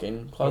 like,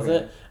 walk-in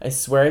closet. Okay. I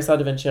swear I saw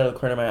Da Vinci out of the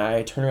corner of my eye.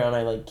 I turn around,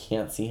 I, like,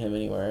 can't see him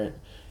anywhere.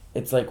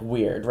 It's, like,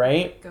 weird,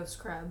 right? Ghost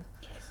crab.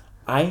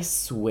 I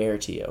swear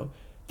to you.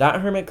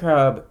 That hermit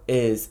crab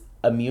is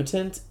a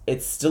mutant.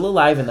 It's still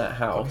alive in that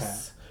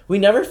house. Okay. We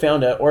never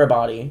found it, or a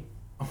body.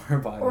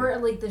 Or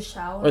like the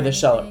shell. Or the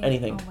shell,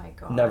 anything. Oh my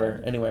god.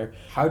 Never, anywhere.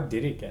 How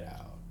did it get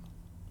out?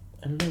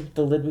 I don't know.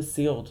 The lid was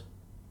sealed.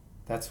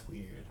 That's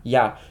weird.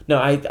 Yeah. No,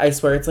 I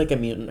swear it's like a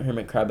mutant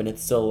hermit crab and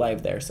it's still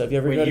alive there. So if you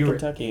ever go to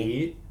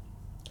Kentucky...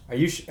 Are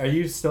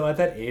you still at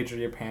that age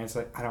where your parents are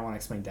like, I don't want to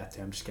explain death to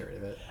him, just get rid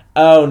of it?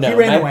 Oh no. He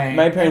ran away.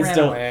 My parents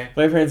don't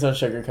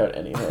sugarcoat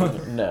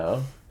anything.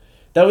 No.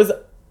 That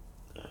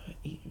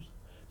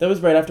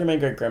was right after my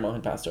great grandma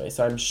had passed away,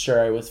 so I'm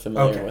sure I was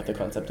familiar with the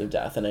concept of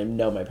death, and I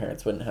know my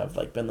parents wouldn't have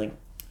like been like,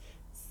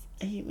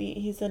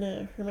 he's in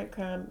a hermit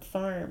crab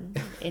farm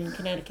in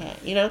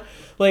Connecticut, you know,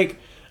 like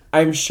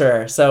I'm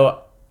sure.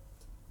 So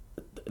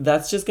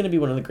that's just gonna be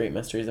one of the great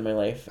mysteries of my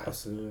life.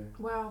 Absolutely.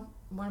 Wow,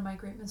 one of my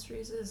great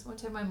mysteries is one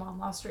time my mom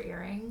lost her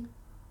earring,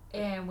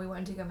 and we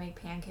went to go make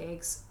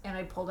pancakes, and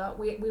I pulled out,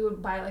 we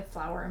would buy like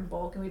flour in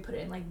bulk, and we put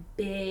it in like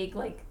big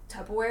like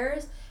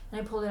Tupperwares,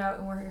 and I pulled it out,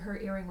 and where her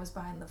earring was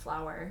behind the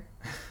flour,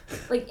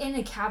 like in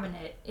a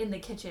cabinet in the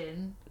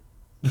kitchen.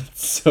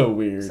 That's so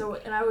weird. So,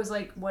 and I was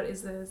like, what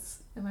is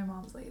this? And my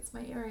mom's like, it's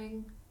my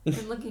earring.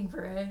 I'm looking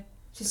for it.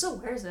 She still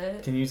wears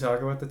it. Can you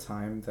talk about the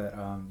time that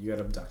you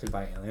got abducted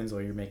by aliens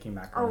while you're making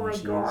macaroni and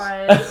cheese? Oh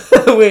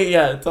my god. Wait,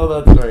 yeah, tell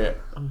that story.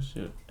 Oh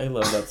shoot, I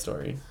love that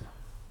story.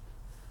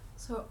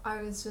 So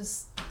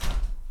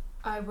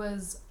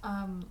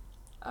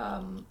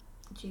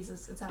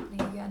Jesus, it's happening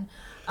again.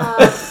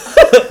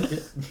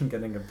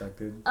 Getting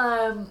abducted.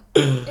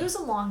 It was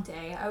a long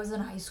day. I was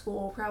in high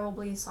school,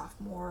 probably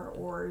sophomore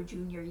or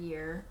junior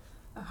year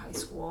of high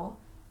school,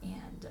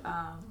 and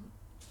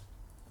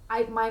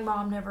my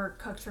mom never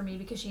cooked for me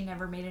because she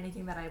never made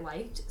anything that I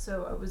liked,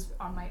 so I was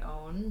on my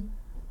own.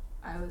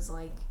 I was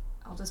like,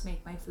 I'll just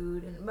make my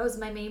food, and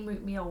my main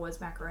meal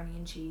was macaroni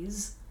and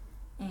cheese,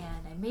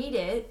 and I made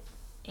it,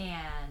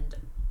 and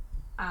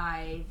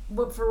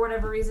for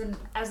whatever reason,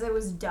 as I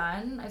was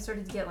done, I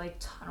started to get like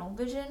tunnel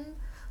vision.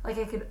 Like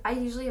I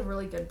usually have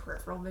really good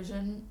peripheral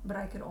vision, but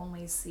I could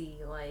only see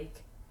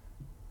like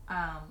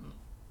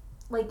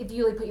if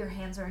you like put your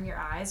hands around your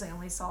eyes, I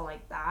only saw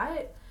like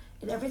that.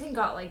 And everything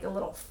got like a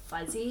little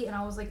fuzzy, and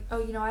I was like,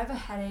 oh, I have a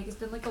headache. It's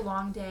been like a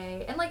long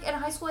day. And like in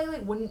high school, I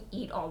like wouldn't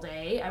eat all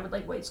day. I would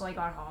like wait till I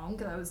got home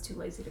because I was too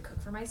lazy to cook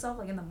for myself,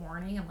 like in the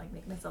morning, and like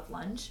make myself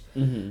lunch.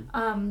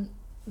 Mm-hmm.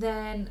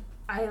 Then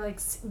I like,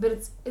 but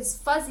it's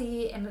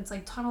fuzzy and it's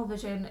like tunnel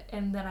vision,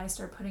 and then I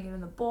start putting it in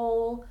the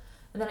bowl,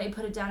 and then I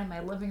put it down in my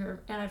living room,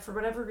 and for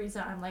whatever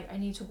reason, I'm like, I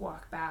need to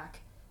walk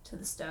back to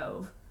the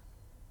stove.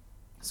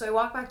 So I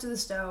walk back to the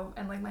stove,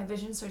 and like my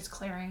vision starts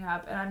clearing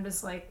up, and I'm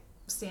just like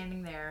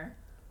standing there,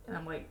 and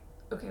I'm like,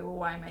 okay, well,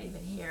 why am I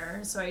even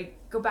here? So I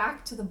go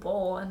back to the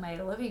bowl in my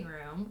living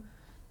room,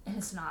 and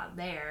it's not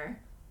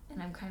there,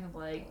 and I'm kind of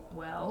like,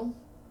 well,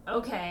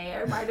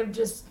 okay, I might have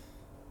just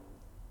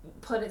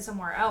put it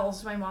somewhere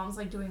else. My mom's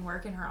like doing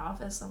work in her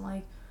office. I'm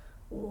like,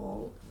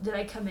 well, did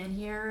I come in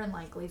here and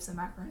like leave some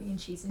macaroni and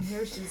cheese in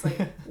here? She's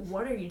like,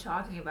 what are you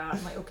talking about?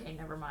 I'm like, okay,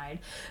 never mind.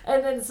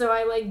 And then so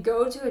I like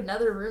go to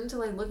another room to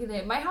like look at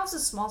it. My house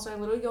is small, so I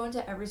literally go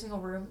into every single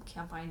room,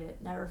 can't find it,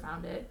 never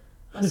found it,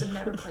 must have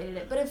never plated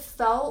it, but it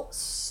felt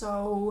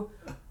so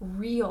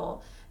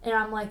real. And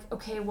I'm like,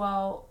 okay,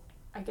 well,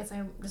 I guess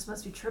I just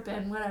must be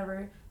tripping,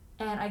 whatever.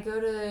 And I go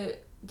to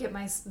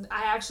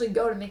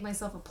make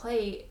myself a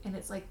plate, and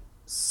it's like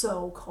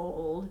so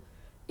cold.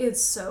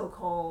 It's so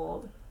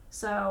cold.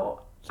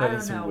 So I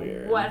don't know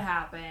what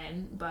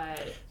happened,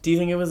 but... Do you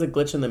think it was a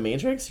glitch in the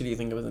Matrix, or do you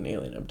think it was an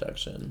alien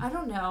abduction? I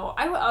don't know.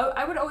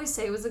 I would always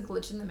say it was a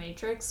glitch in the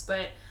Matrix,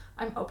 but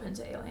I'm open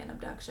to alien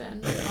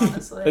abduction,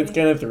 honestly. It's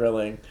kind of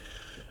thrilling.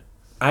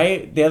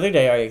 The other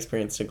day I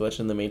experienced a glitch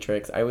in the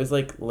Matrix. I was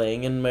like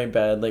laying in my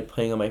bed, like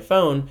playing on my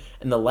phone,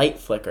 and the light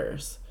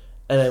flickers.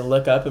 And I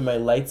look up and my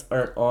lights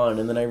aren't on,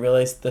 and then I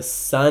realized the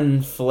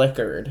sun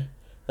flickered.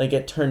 Like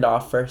it turned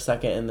off for a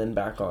second and then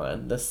back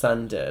on. The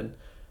sun did.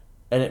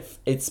 And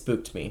it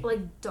spooked me.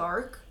 Like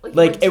dark?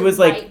 Like it was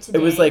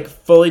like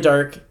fully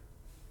dark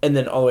and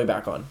then all the way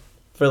back on.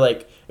 For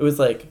like, it was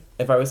like,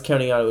 if I was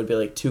counting out, it would be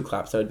like 2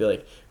 claps. I would be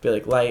like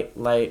light,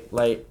 light,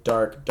 light,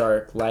 dark,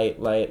 dark, light,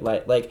 light,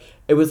 light. Like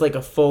it was like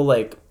a full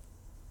like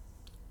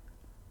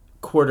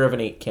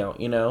 1/4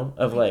 count,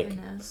 of like,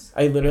 goodness.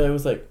 I literally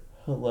was like,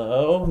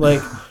 hello?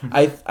 Like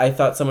I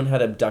thought someone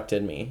had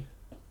abducted me.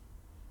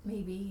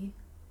 Maybe.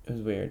 It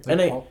was weird. Like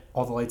and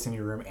all the lights in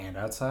your room and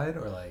outside,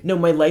 or like... No,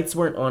 my lights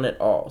weren't on at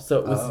all. So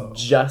it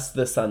was just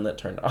the sun that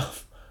turned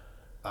off.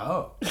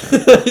 Oh.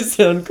 I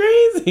sound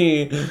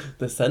crazy.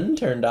 The sun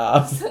turned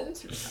off.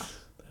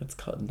 That's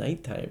called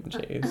nighttime,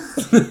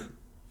 Chase. I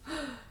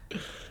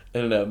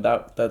don't know.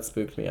 That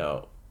spooked me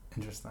out.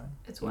 Interesting.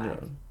 It's whack.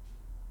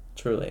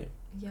 Truly.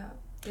 Yeah.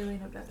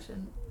 Alien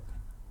abduction.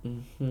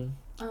 Mm-hmm.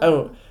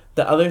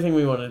 The other thing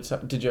we wanted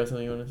to... Did you have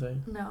something you wanted to say?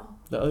 No.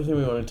 The other thing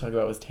we wanted to talk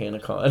about was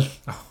tanacon.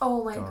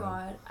 Oh my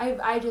god.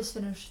 I just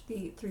finished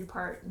the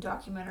 3-part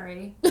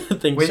documentary.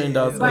 Thanks, Shane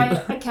Dawson. By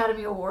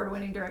Academy Award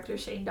winning director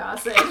Shane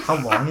Dawson. How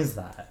long is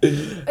that?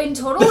 In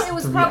total, it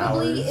was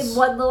probably... the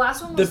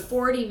last one was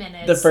 40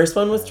 minutes. The first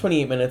one was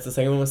 28 minutes. The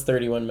second one was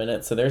 31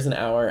 minutes. So there's an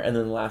hour. And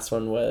then the last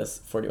one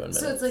was 41 minutes.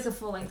 So it's like a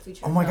full-length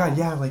feature film. Oh my god,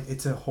 yeah. Like,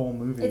 it's a whole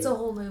movie. It's a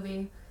whole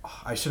movie.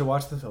 Oh, I should have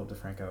watched the Phil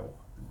DeFranco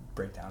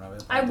breakdown of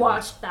it. I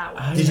watched that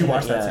one. Did you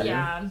watch that too?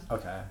 Yeah.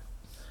 Okay.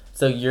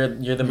 So you're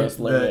the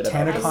most learned the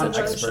tanacon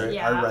expert.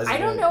 Yeah. Our resident I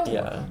don't know.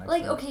 Yeah.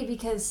 Like, okay,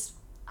 because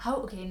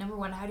number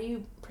one, how do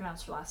you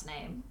pronounce your last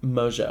name?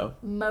 Mojo.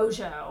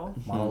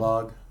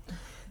 Monologue,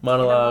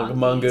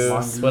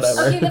 mongoose,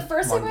 whatever. Okay, the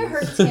first time I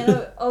heard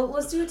Tana,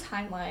 let's do a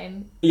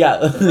timeline. Yeah.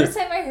 The first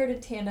time I heard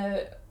of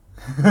Tana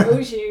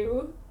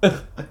Moju.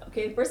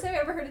 Okay, the first time I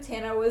ever heard of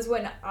Tana was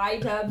when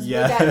iDubbbz made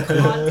that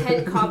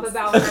content cop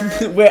about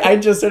her. Wait, I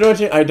just started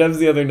watching iDubbbz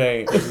the other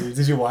night.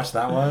 Did you watch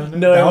that one?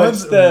 No, I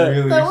watched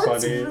really that funny.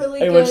 one's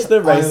really I good. watched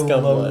the Rice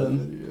Gum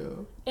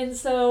one. And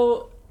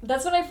so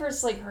That's when I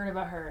first like heard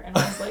about her, and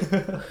I was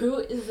like, "Who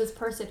is this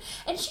person?"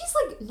 And she's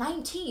like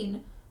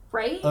 19,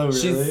 right? Oh, really?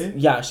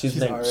 She's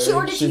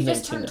 19. She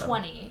just turned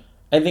 20.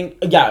 I think,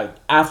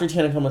 after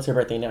TanaCon was her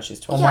birthday, now she's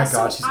 20. Oh my god,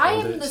 so she's I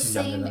older. am the she's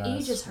same younger than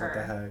age us. as her. What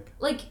the heck?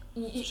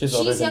 Like, She's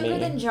older than younger me.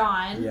 than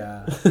John.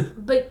 Yeah.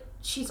 But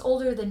she's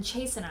older than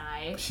Chase and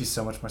I. She's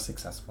so much more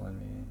successful than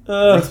me.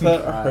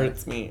 That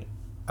hurts me.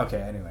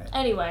 Okay,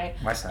 anyway.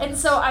 My side. And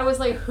so I was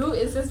like, who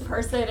is this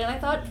person? And I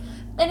thought,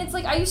 and it's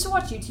like, I used to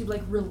watch YouTube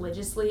like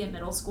religiously in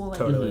middle school, like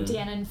Totally.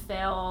 Dan and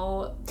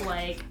Phil,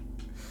 like,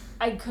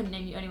 I couldn't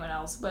name you anyone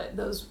else, but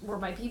those were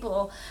my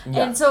people.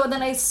 Yeah. And so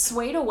then I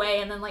swayed away,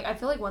 and then like, I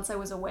feel like once I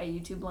was away,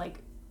 YouTube like,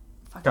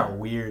 fucking got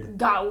weird.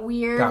 Got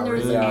weird. Got There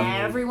was really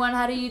everyone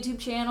had a YouTube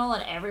channel,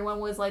 and everyone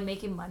was like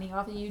making money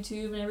off of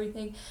YouTube and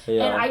everything.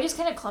 Yeah. And I just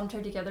kind of clumped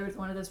her together with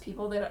one of those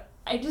people that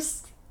I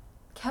just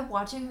kept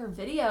watching her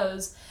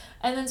videos.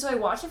 And then so I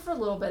watched it for a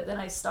little bit, then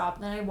I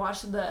stopped, and then I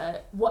watched the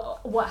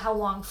how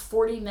long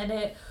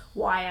 40-minute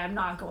why I'm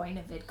not going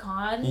to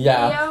VidCon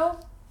video.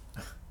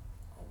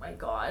 Oh my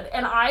god.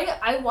 And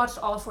I watched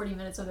all 40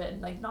 minutes of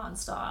it like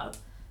nonstop.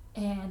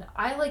 And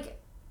I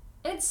like,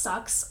 it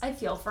sucks. I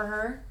feel for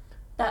her.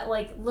 That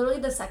like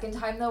literally the second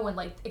time though, when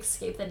like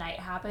Escape the Night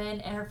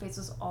happened and her face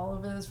was all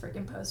over those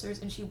freaking posters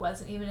and she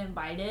wasn't even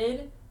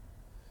invited.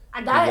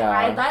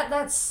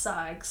 That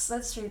sucks.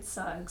 That straight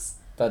sucks.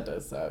 That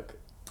does suck.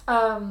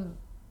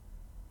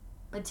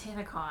 But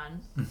TanaCon,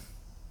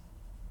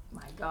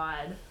 my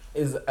god,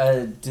 is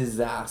a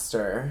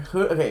disaster.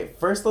 Okay,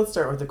 first let's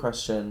start with the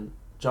question.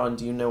 John,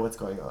 do you know what's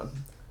going on?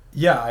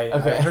 Yeah, I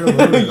Okay. heard a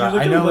little bit about it.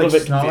 I You know look a like little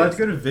she's bit not allowed to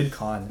go confused. to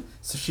VidCon,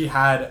 so she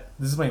had,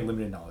 this is my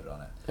limited knowledge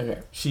on it. Okay.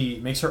 She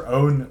makes her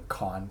own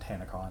con,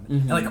 TanaCon,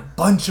 and Mhm. like a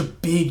bunch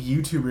of big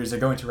YouTubers are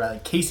going to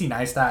like Casey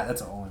Neistat.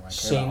 That's the only one. I care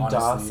Shane about,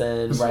 honestly.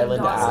 Dawson, Who's-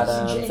 Ryland Adams, and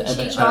and Shane then I don't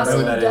know Dawson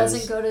who that doesn't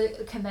is. go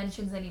to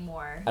conventions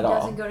anymore. At He all.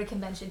 doesn't go to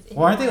conventions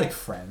anymore. Well, aren't they like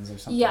friends or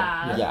something?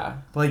 Yeah. Yeah.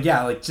 But like,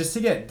 yeah, like just to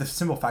get the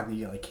simple fact that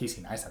you get like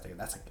Casey Neistat,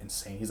 that's like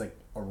insane. He's like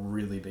a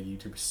really big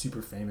YouTuber,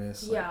 super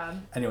famous. Like, Yeah.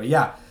 Anyway,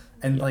 yeah,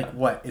 and Yeah. like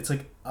what? It's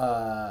like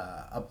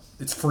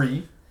it's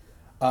free.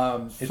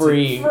 It's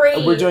Free.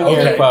 Free. We're doing Like,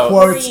 air okay, quotes.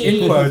 quotes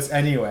Free. in quotes.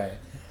 Anyway,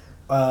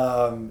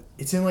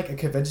 it's in like a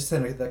convention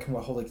center that can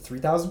hold like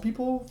 3,000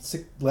 people.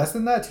 Less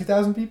than that,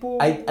 2,000 people.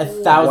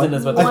 1,000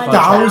 is what the A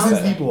contract 1,000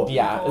 said. people.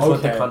 Yeah, is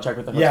what the Okay. contract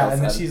with the hotel Yeah, and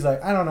then said. she's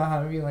like, I don't know how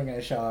many people are gonna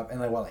show up, and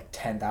like what, like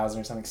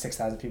 10,000 or something,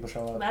 6,000 people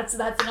show up. That's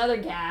another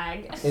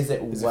gag. Is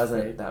it Is it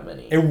wasn't fake? that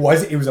many.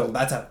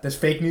 That's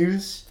fake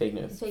news. Fake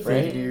news. Fake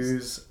right? Fake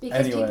news. Because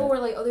Anyway. people were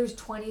like, oh, there's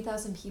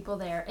 20,000 people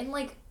there. And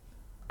like,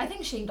 I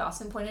think Shane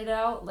Dawson pointed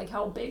out like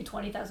how big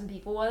 20,000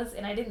 people was.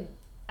 And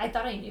I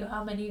thought I knew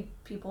how many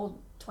people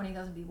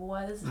 20,000 people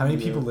was. How many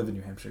Yeah. people live in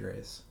New Hampshire,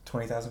 Grace?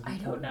 20,000 I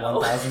people? don't know.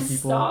 1,000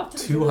 people? Stop.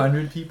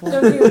 200 people?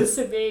 Don't do this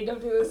to me.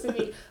 Don't do this to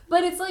me.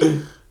 But it's like,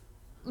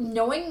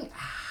 knowing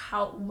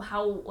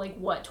how like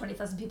what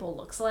 20,000 people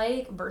looks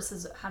like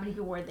versus how many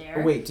people were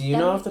there. Wait, do you that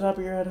know makes- off the top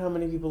of your head how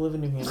many people live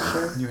in New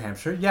Hampshire? New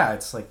Hampshire? Yeah,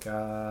 it's like,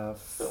 Why?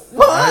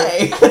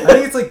 I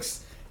think it's like,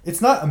 it's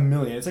not a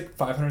million. It's like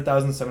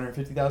 500,000,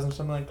 750,000,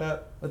 something like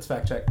that. Let's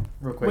fact check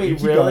real quick. Wait, You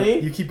keep really?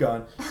 Going. You keep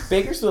going.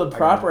 Bakersfield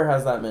proper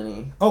has that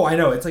many. Oh, I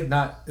know. It's like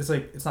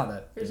it's not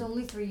that. There's big.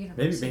 only 3 Maybe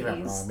universities.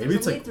 I'm wrong. Maybe There's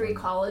it's only like 3 one.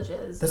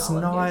 colleges. That's in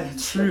all of New not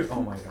Hampshire. true.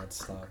 Oh my god,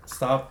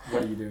 stop.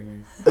 What are you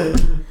doing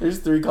There's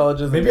 3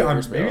 colleges here? Maybe in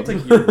maybe Bakersfield. it's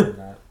like even than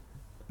that.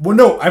 Well,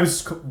 no, I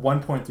was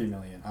 1.3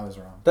 million. I was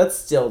wrong. That's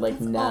still like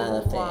That's a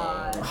nothing.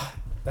 lot.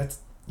 That's,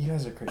 you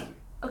guys are crazy.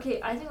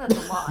 Okay, I think that's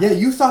a lot. Yeah,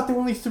 you thought there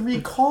were only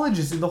 3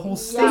 colleges in the whole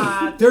state.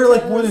 Yeah, There are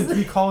like more than because-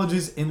 3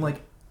 colleges in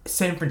like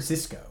San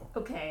Francisco.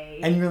 Okay.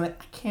 And you're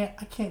like,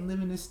 I can't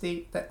live in a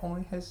state that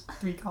only has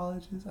 3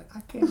 colleges. Like,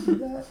 I can't do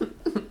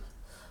that.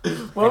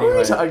 What were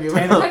we Anyway, talking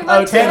Tana- about? Talking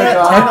about Oh, Tana-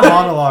 TanaCon. Tana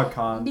monologue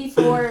con.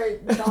 Before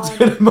Dawn.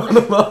 Tana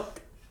monologue.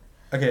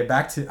 Okay,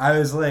 back to, I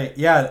was late.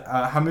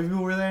 Yeah, how many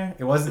people were there?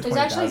 It wasn't There's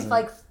 20,000. actually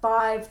like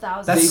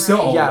 5,000. That's right?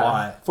 still a Yeah,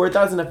 lot.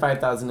 4,000 to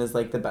 5,000 is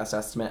like the best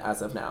estimate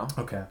as of now.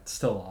 Okay,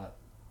 still a lot.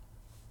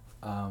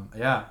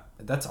 Yeah,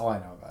 that's all I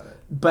know about it.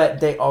 But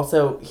they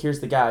also, here's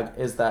the gag,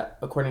 is that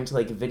according to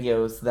like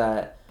videos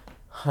that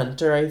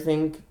Hunter, I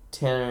think,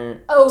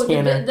 Tanner, Oh,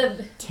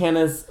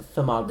 Tana's the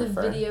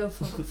filmographer. video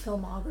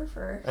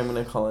filmographer. I'm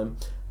gonna call him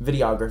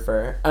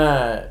videographer.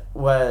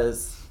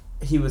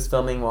 He was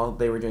filming while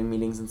they were doing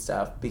meetings and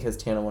stuff because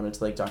Tana wanted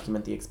to like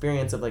document the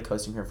experience of like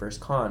hosting her first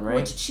con, right?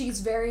 Which she's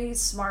very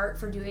smart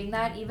for doing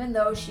that, even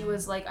though she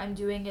was like, I'm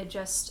doing it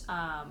just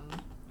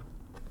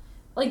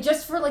like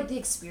just for like the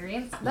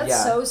experience. That's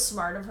Yeah. so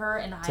smart of her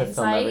in film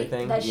hindsight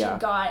everything, that she yeah.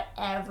 got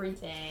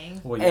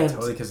everything. Well, yeah, And-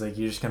 totally, because like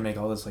you're just gonna make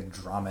all this like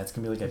drama. It's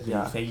gonna be like a big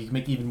Yeah. thing. You can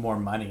make even more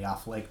money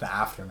off like the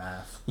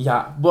aftermath.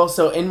 Yeah. Well,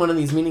 so in one of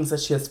these meetings that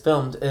she has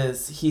filmed,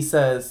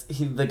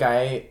 the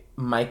guy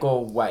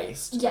Michael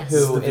Weist, Yes.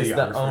 who The is the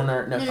videographer.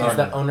 owner. No, No, he's no,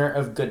 the no. owner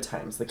of Good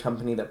Times, the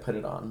company that put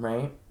it on,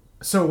 right?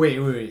 So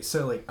wait.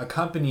 So like a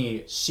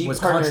company She was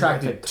partnered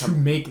contracted with a to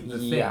make the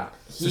thing. Yeah.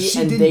 So He she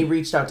and didn't- they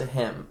reached out to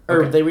him,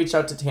 or Okay. they reached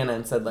out to Tana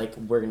and said like,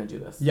 "We're gonna do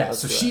this." Yeah. Let's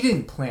So do she it."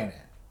 didn't plan it.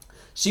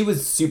 She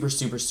was super,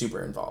 super,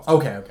 super involved.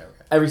 Okay.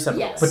 Every step of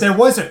the way. But there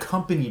was a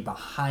company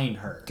behind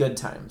her. Good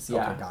times,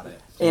 yeah. Okay, got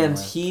it. And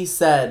he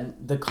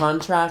said the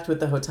contract with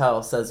the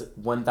hotel says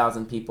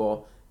 1,000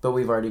 people, but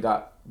we're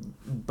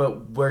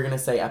going to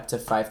say up to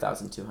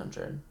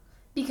 5,200.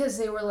 Because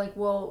they were like,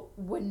 well,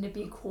 wouldn't it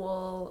be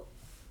cool?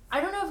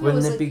 I don't know if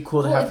wouldn't it was it be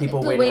cool to have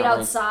people wait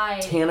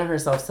outside. Tana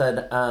herself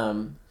said,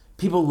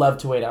 people love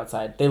to wait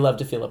outside. They love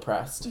to feel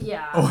oppressed.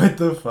 Yeah. What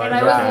the fuck? And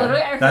I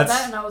heard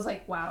that and I was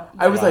like, wow.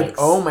 I was like,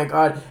 oh my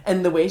god.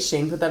 And the way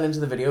Shane put that into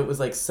the video, it was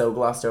like so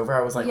glossed over.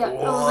 I was like, what? I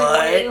was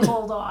like, wait,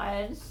 hold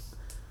on.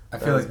 I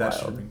feel like that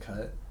should have been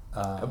cut.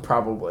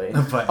 Probably.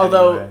 But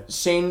although anyway.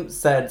 Shane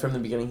said from the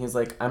beginning, he's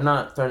like, I'm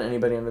not throwing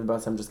anybody under the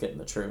bus, I'm just getting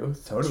the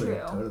truth. Totally.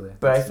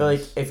 But I feel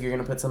like if you're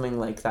going to put something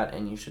like that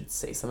in, you should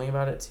say something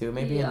about it too,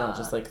 maybe, and not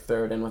just like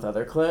throw it in with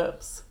other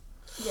clips.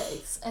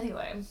 Yikes.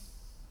 Anyway.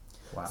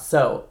 Wow.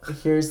 So,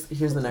 here's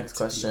the next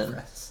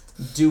question.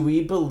 Do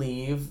we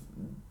believe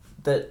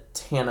that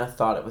Tana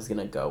thought it was going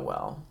to go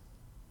well?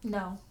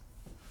 No.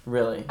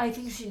 Really? I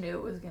think she knew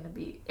it was going to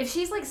be... If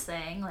she's, like,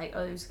 saying, like,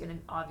 oh, there's going to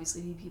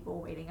obviously be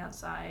people waiting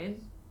outside,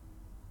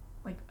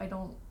 like, I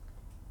don't...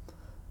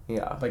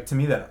 Yeah. Like, to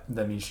me, that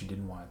means she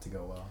didn't want it to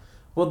go well.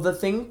 Well, the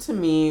thing to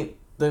me...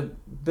 The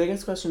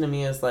biggest question to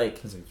me is, like...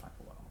 Because they find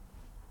it well.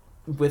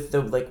 With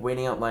the, like,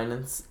 waiting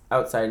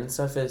outside and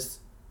stuff is...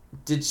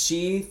 Did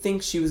she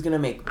think she was going to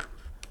make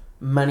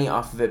money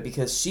off of it?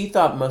 Because she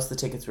thought most of the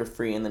tickets were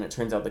free, and then it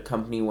turns out the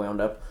company wound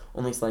up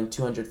only selling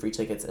 200 free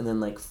tickets and then,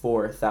 like,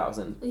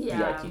 4,000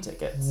 VIP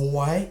tickets.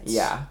 What?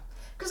 Yeah.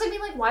 Because, I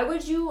mean, like, why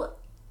would you...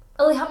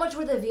 Like, how much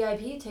were the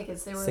VIP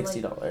tickets? They were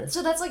 $60. Like,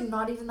 so that's, like,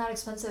 not even that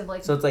expensive.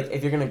 Like, so it's like,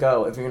 if you're going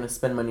to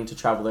spend money to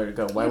travel there to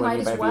go, why wouldn't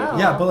you buy VIP?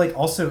 Yeah, but, like,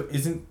 also,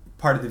 isn't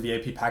part of the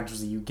VIP package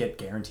that you get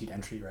guaranteed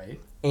entry,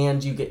 right?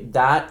 And you get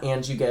that,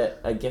 and you get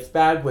a gift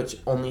bag, which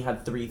only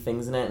had 3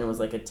 things in it, and it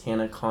was, like, a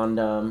Tana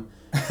condom,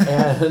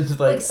 and,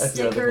 like, a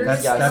few other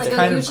things. That's like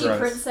kind a of Gucci gross.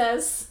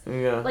 princess,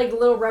 yeah. like,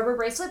 little rubber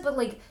bracelet, but,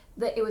 like,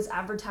 it was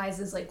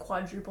advertised as, like,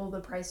 quadruple the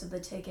price of the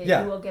ticket.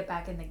 Yeah. You will get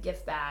back in the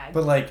gift bag.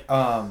 But, like,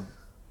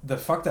 the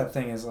fucked up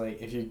thing is,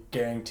 like, if you're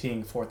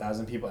guaranteeing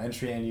 4,000 people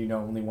entry and you know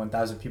only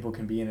 1,000 people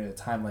can be in at a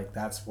time, like,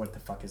 that's what the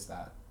fuck is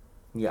that?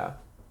 Yeah.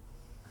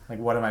 Like,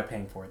 what am I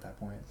paying for at that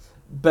point?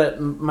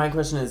 But my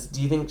question is,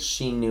 do you think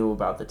she knew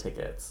about the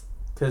tickets?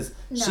 Because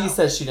she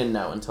says she didn't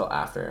know until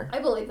after. I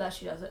believe that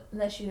she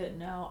didn't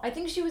know. I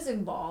think she was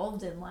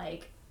involved in,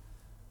 like,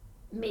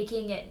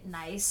 making it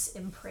nice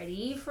and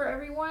pretty for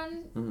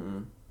everyone. Mm-hmm.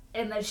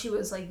 And that she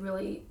was, like,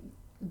 really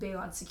big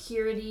on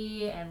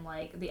security and,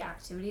 like, the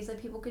activities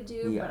that people could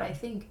do. Yeah. But I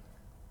think,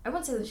 I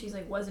wouldn't say that she's,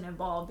 like, wasn't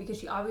involved, because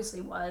she obviously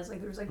was. Like,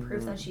 there was, like,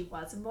 proof that she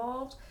was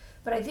involved.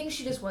 But I think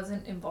she just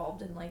wasn't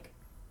involved in, like,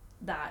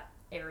 that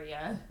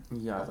area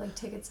of, like,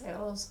 ticket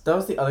sales. That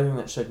was the other thing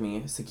that shook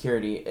me.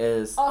 Security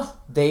is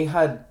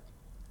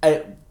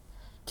it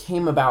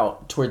came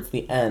about towards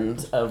the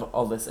end of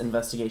all this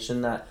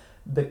investigation that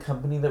the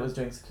company that was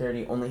doing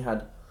security only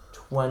had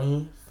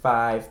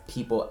 25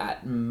 people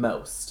at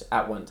most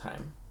at one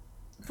time.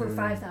 For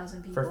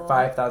 5,000 people. For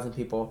 5,000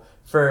 people.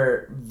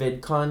 For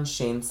VidCon,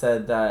 Shane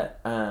said that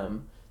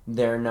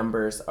their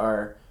numbers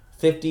are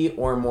 50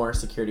 or more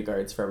security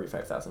guards for every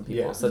 5,000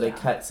 people. Yeah. So they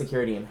cut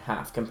security in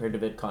half compared to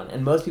VidCon.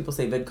 And most people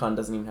say VidCon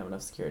doesn't even have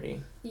enough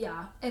security.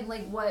 Yeah. And,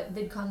 like, what?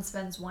 VidCon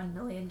spends $1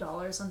 million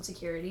on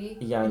security.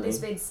 Yeah. And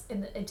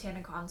and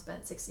tanacon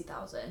spent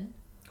 $60,000.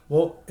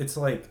 Well, it's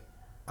like,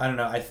 I don't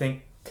know, I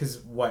think,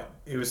 because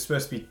it was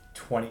supposed to be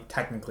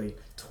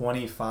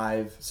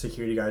 25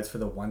 security guards for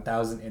the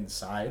 1,000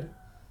 inside.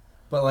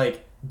 But,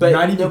 like,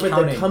 not even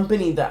counting. The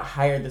company that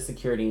hired the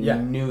security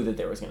knew that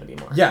there was going to be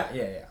more.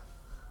 Yeah.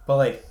 But,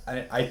 like,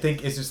 I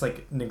think it's just,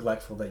 like,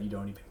 neglectful that you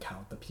don't even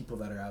count the people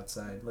that are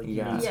outside. Like,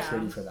 you need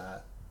security for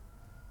that.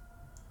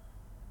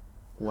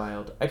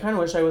 Wild. I kind of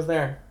wish I was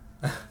there.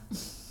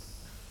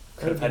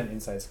 Could have had an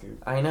inside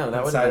scoop. I know,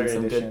 that would have been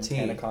some good tea.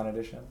 Tanacon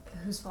edition.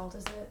 Whose fault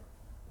is it?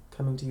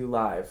 Coming to you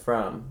live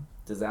from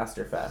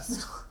Disaster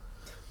Fest.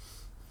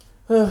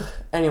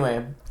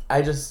 Anyway,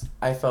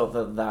 I felt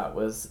that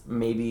was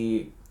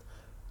maybe...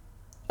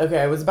 Okay,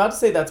 I was about to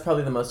say that's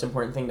probably the most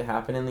important thing to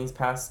happen in these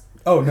past...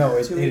 Oh, no,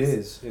 it 2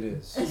 weeks. It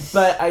is.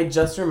 But I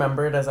just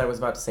remembered as I was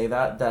about to say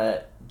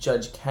that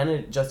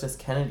Justice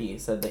Kennedy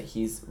said that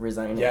he's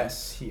resigning.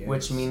 Yes, he is.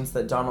 Which means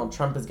that Donald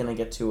Trump is going to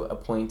get to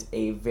appoint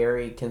a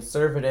very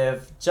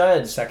conservative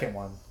judge. Second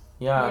one.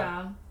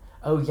 Yeah.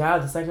 Oh yeah,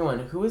 the second one.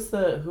 Who was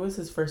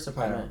his first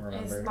appointment? I don't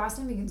remember. His last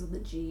name begins with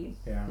a G.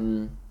 Yeah.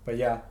 But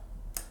yeah,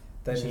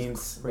 that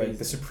means like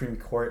the Supreme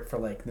Court for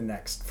like the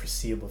next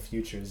foreseeable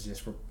future is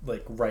just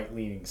like right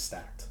leaning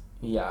stacked.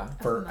 Yeah.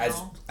 For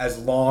as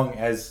long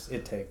as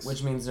it takes.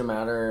 Which means no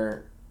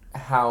matter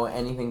how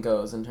anything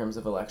goes in terms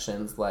of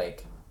elections,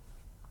 like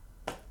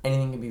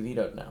anything can be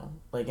vetoed now.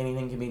 Like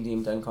anything can be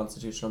deemed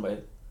unconstitutional by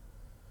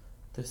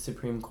the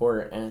Supreme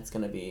Court, and it's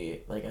going to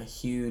be like a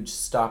huge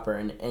stopper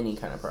in any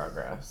kind of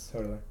progress.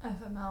 Totally.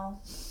 FML.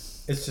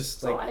 It's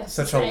just like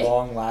such a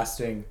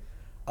long-lasting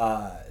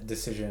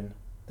decision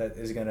that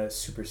is gonna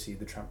supersede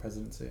the Trump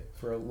presidency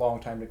for a long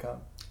time to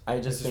come. I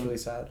just think really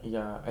sad.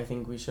 Yeah, I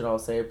think we should all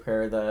say a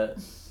prayer that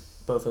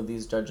both of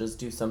these judges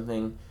do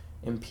something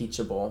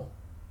impeachable.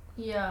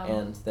 Yeah.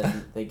 And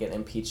then they get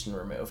impeached and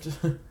removed.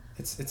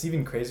 It's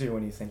even crazier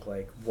when you think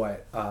like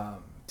what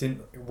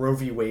didn't Roe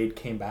v. Wade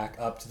came back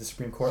up to the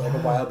Supreme Court like a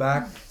while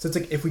back. So it's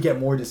like if we get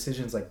more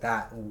decisions like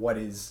that, what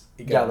is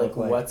it gonna look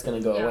like? What's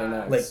gonna go away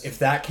next? Like if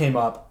that came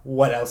up,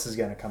 what else is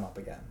gonna come up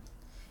again?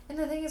 And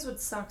the thing is, what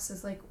sucks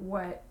is like,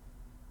 what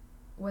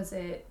was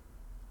it?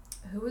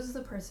 Who was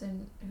the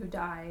person who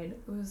died?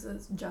 Who was the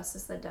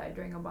justice that died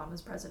during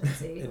Obama's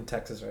presidency? In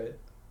Texas, right?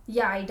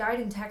 Yeah, he died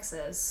in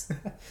Texas.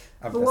 But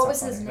That's what not was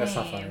funny. his That's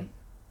not name? funny.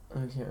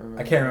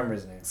 I can't remember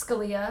his name.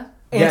 Scalia.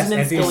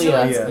 Antonin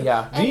Scalia.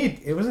 Yeah.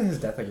 It wasn't his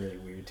death like really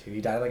weird too?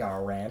 He died like on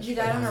a ranch. He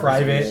died on a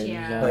private. ranch,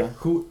 yeah. Like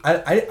who?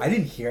 I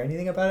didn't hear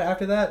anything about it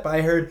after that, but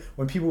I heard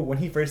when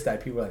he first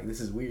died, people were like, "This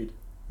is weird.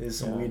 This is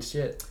some weird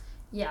shit."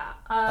 Yeah.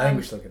 I think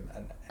we should look at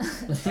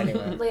that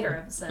anyway. Later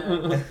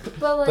episode.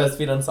 But like,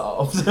 BuzzFeed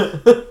Unsolved.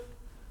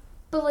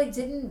 but like,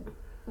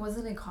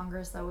 wasn't it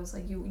Congress that was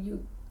like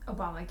you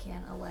Obama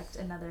can't elect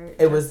another.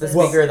 It was the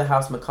Speaker of the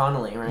House,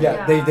 McConnell, right?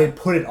 Yeah, they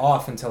put it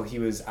off until he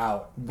was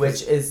out.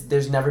 Which is,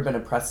 there's never been a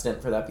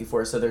precedent for that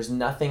before, so there's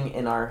nothing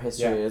in our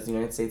history as the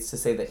United States to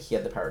say that he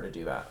had the power to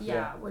do that.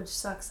 Yeah, which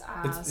sucks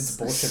ass. It's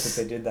bullshit that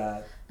they did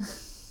that.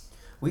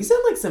 We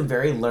sound like some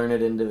very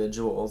learned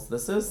individuals.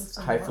 This is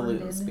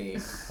highfalutin speak.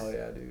 Oh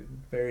yeah, dude.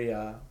 Very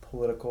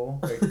political,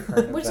 very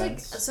current which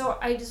events. like, so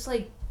I just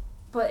like,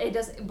 but it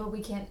doesn't, but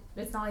we can't,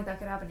 it's not like that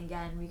could happen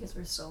again because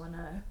we're still in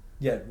a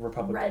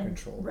Republican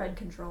control. Red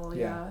control,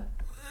 yeah.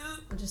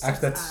 Which is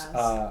actually, that's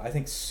I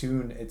think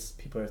soon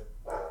people are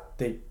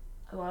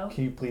Hello?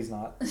 Can you please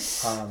not?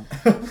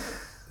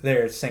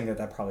 They're saying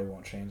that probably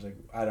won't change. Like,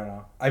 I don't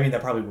know. I mean, that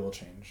probably will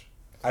change.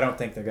 I don't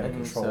think they're going to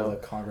control the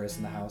Congress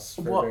and the House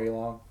for very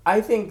long. I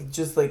think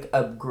just like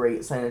a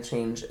great sign of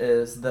change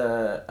is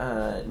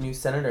the new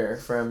senator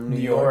from New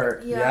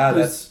York.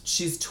 Yeah,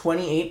 she's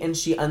 28 and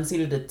she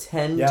unseated a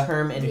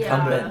 10-term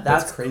incumbent. Yeah.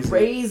 That's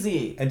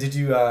crazy. And did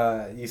you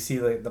you see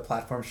like the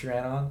platform she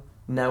ran on?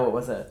 No, what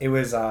was it? It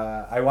was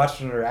I watched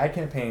one of her ad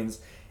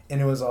campaigns. And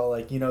it was all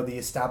like, the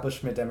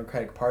establishment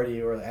Democratic Party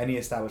or any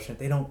establishment,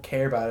 they don't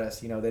care about us.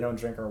 They don't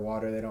drink our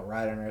water. They don't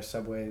ride on our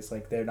subways.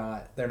 Like, they're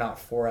not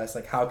for us.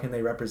 Like, how can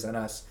they represent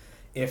us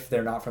if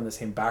they're not from the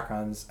same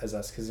backgrounds as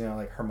us? Because,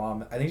 like, her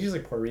mom, I think she's,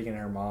 like, Puerto Rican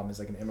and her mom is,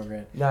 like, an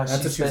immigrant. Yeah,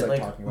 that's what she was, like,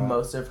 talking about.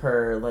 most of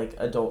her, like,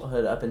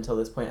 adulthood up until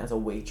this point as a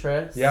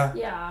waitress. Yeah.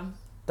 Yeah.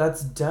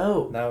 That's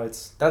dope. No,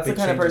 that's the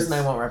kind of person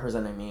I want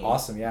representing me.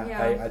 Awesome,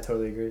 yeah. I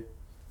totally agree.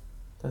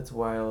 That's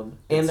wild.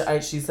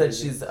 And she said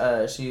she's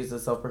a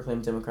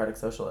self-proclaimed democratic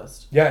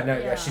socialist.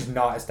 Yeah, she's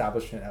not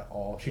establishment at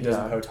all. She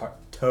doesn't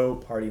toe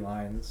party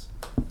lines.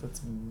 That's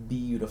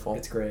beautiful.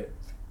 It's great.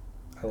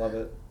 I love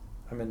it.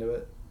 I'm into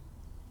it.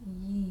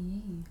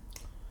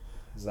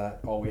 Is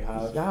that all we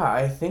have? Yeah,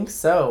 I think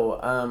so.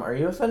 Are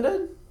you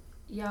offended?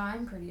 Yeah,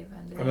 I'm pretty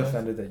offended. I'm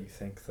offended that you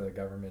think the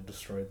government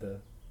destroyed the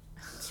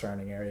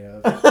surrounding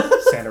area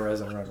of Santa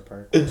Rosa and Rohnert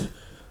Park.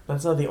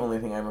 That's not the only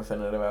thing I'm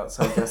offended about,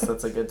 so I guess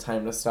that's a good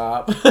time to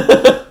stop.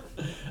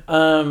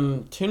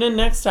 Tune in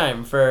next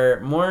time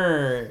for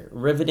more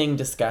riveting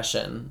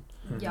discussion.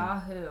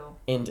 Yahoo.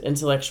 And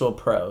intellectual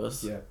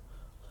prose. Yeah.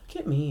 Look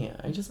at me.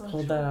 I just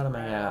pulled that out of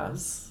my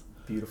ass.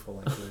 Beautiful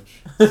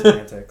language.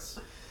 Semantics.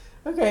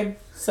 Okay,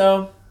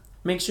 so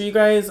make sure you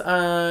guys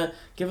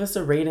give us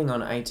a rating on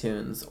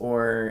iTunes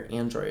or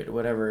Android,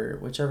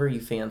 whichever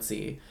you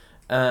fancy.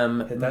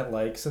 Hit that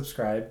like,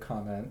 subscribe,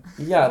 comment.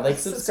 Yeah, like,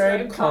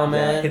 subscribe,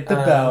 comment. Hit the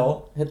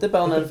bell. Hit the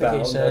bell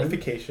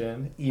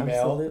notification. Email.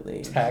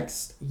 Absolutely.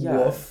 Text. Yeah.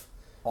 Woof.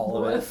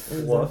 All of it.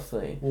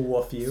 Exactly.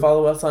 We'll woof you.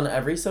 Follow us on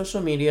every social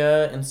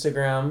media: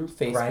 Instagram,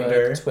 Facebook,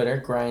 Grindr.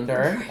 Twitter,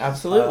 Grindr.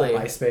 Absolutely.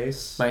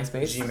 MySpace.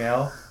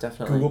 Gmail.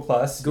 Definitely. Google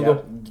Plus. Google.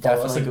 Yep.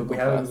 Definitely Google We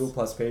Plus. have a Google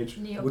Plus page.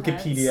 Neopets.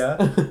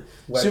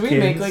 Wikipedia. Should we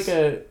make like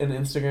an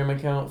Instagram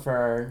account for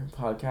our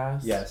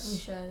podcast? Yes. We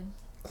should.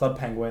 Club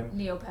Penguin.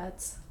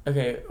 Neopets.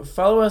 Okay,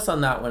 follow us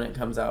on that when it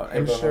comes out.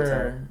 I'm Hippo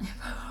sure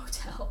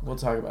Hotel. we'll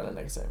talk about it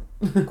next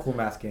time. Cool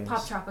math games.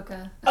 Pop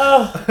Tropica.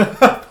 Oh,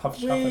 Pop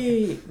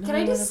wait. Can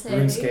I just say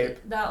RuneScape.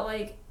 that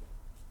like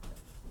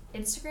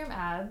Instagram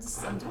ads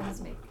sometimes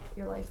make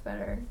your life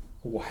better?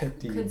 What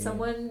do you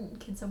mean?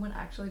 Can someone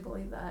actually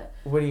believe that?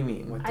 What do you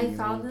mean? What do I you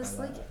found mean this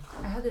by like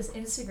that? I had this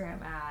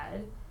Instagram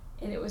ad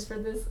and it was for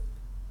this,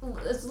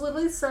 it's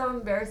literally so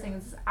embarrassing.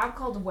 It's this app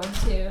called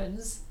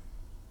Webtoons.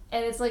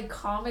 And it's like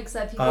comics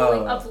that people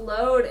like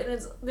upload,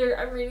 and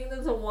I'm reading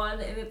this one,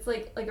 and it's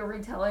like a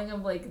retelling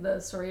of like the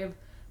story of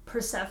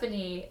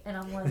Persephone, and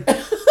I'm like,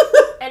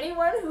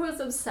 anyone who is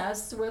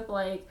obsessed with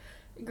like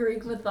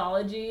Greek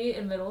mythology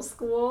in middle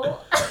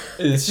school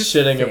is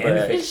shitting a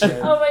brick. Fiction.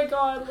 Oh my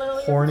god,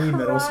 literally Horny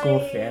middle school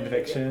fan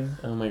fiction.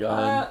 Oh my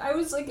god. I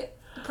was like,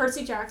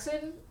 Percy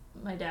Jackson,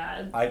 my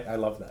dad. I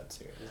love that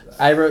too.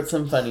 I wrote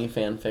some funny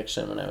fan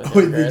fiction when I was Oh,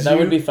 younger. did That you?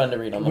 would be fun to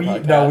read on the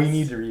podcast. No, we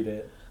need to read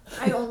it.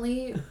 Oh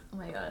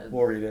my god.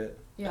 We'll read it.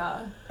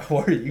 Yeah.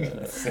 What are you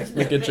gonna say?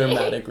 Like a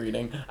dramatic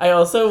reading. I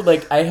also,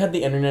 like, I had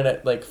the internet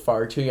at, like,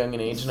 far too young an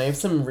age, and I have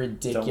some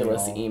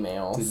ridiculous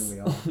emails. Didn't we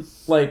all?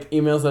 Like,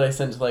 emails that I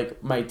sent to,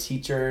 like, my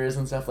teachers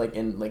and stuff, like,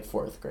 in, like,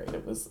 4th grade.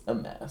 It was a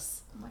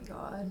mess. Oh my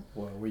god.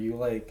 Well, were you,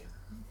 like,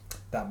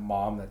 that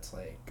mom that's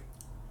like,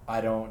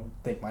 I don't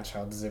think my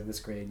child deserved this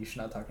grade. You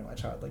should not talk to my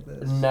child like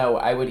this. No,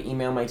 I would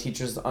email my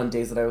teachers on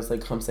days that I was,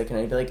 like, homesick, and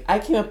I'd be like, I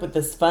came up with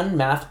this fun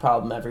math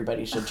problem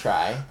everybody should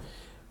try.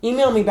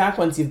 Email me back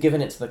once you've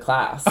given it to the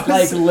class.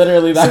 Like,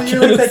 literally that so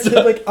kind of that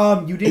stuff. kid,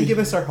 like, you didn't give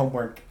us our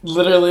homework.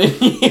 Literally,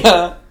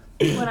 yeah.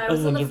 When I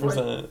was in the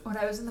 100%. when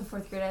I was in the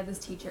 4th grade, I had this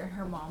teacher, and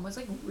her mom was,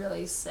 like,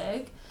 really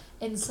sick.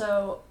 And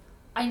so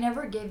I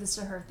never gave this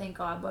to her, thank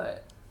God,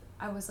 but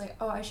I was like,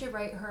 oh, I should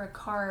write her a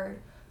card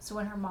so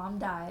when her mom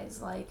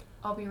dies, like,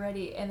 I'll be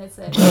ready. And it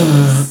said,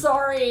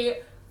 sorry,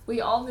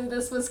 we all knew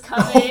this was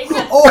coming.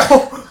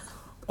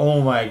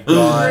 Oh my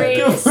god.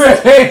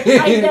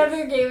 I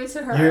never gave it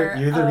to her.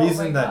 You're the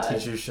reason that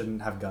teachers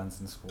shouldn't have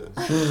guns in schools.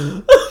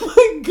 Oh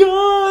my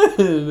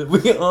god.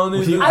 We all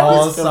knew this. I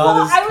was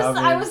saw this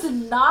I was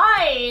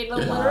 9,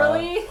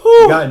 literally.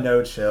 You got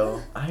no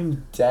chill.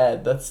 I'm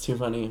dead. That's too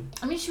funny.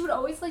 I mean, she would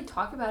always, like,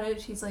 talk about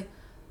it. She's like,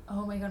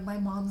 oh my god, my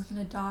mom's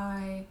gonna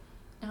die.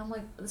 And I'm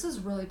like, this is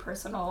really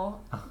personal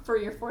for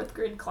your 4th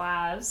grade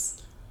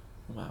class.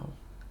 Wow.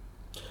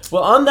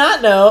 Well, on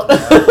that note,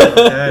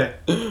 Okay.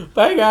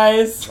 bye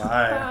guys. Bye.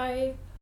 Bye.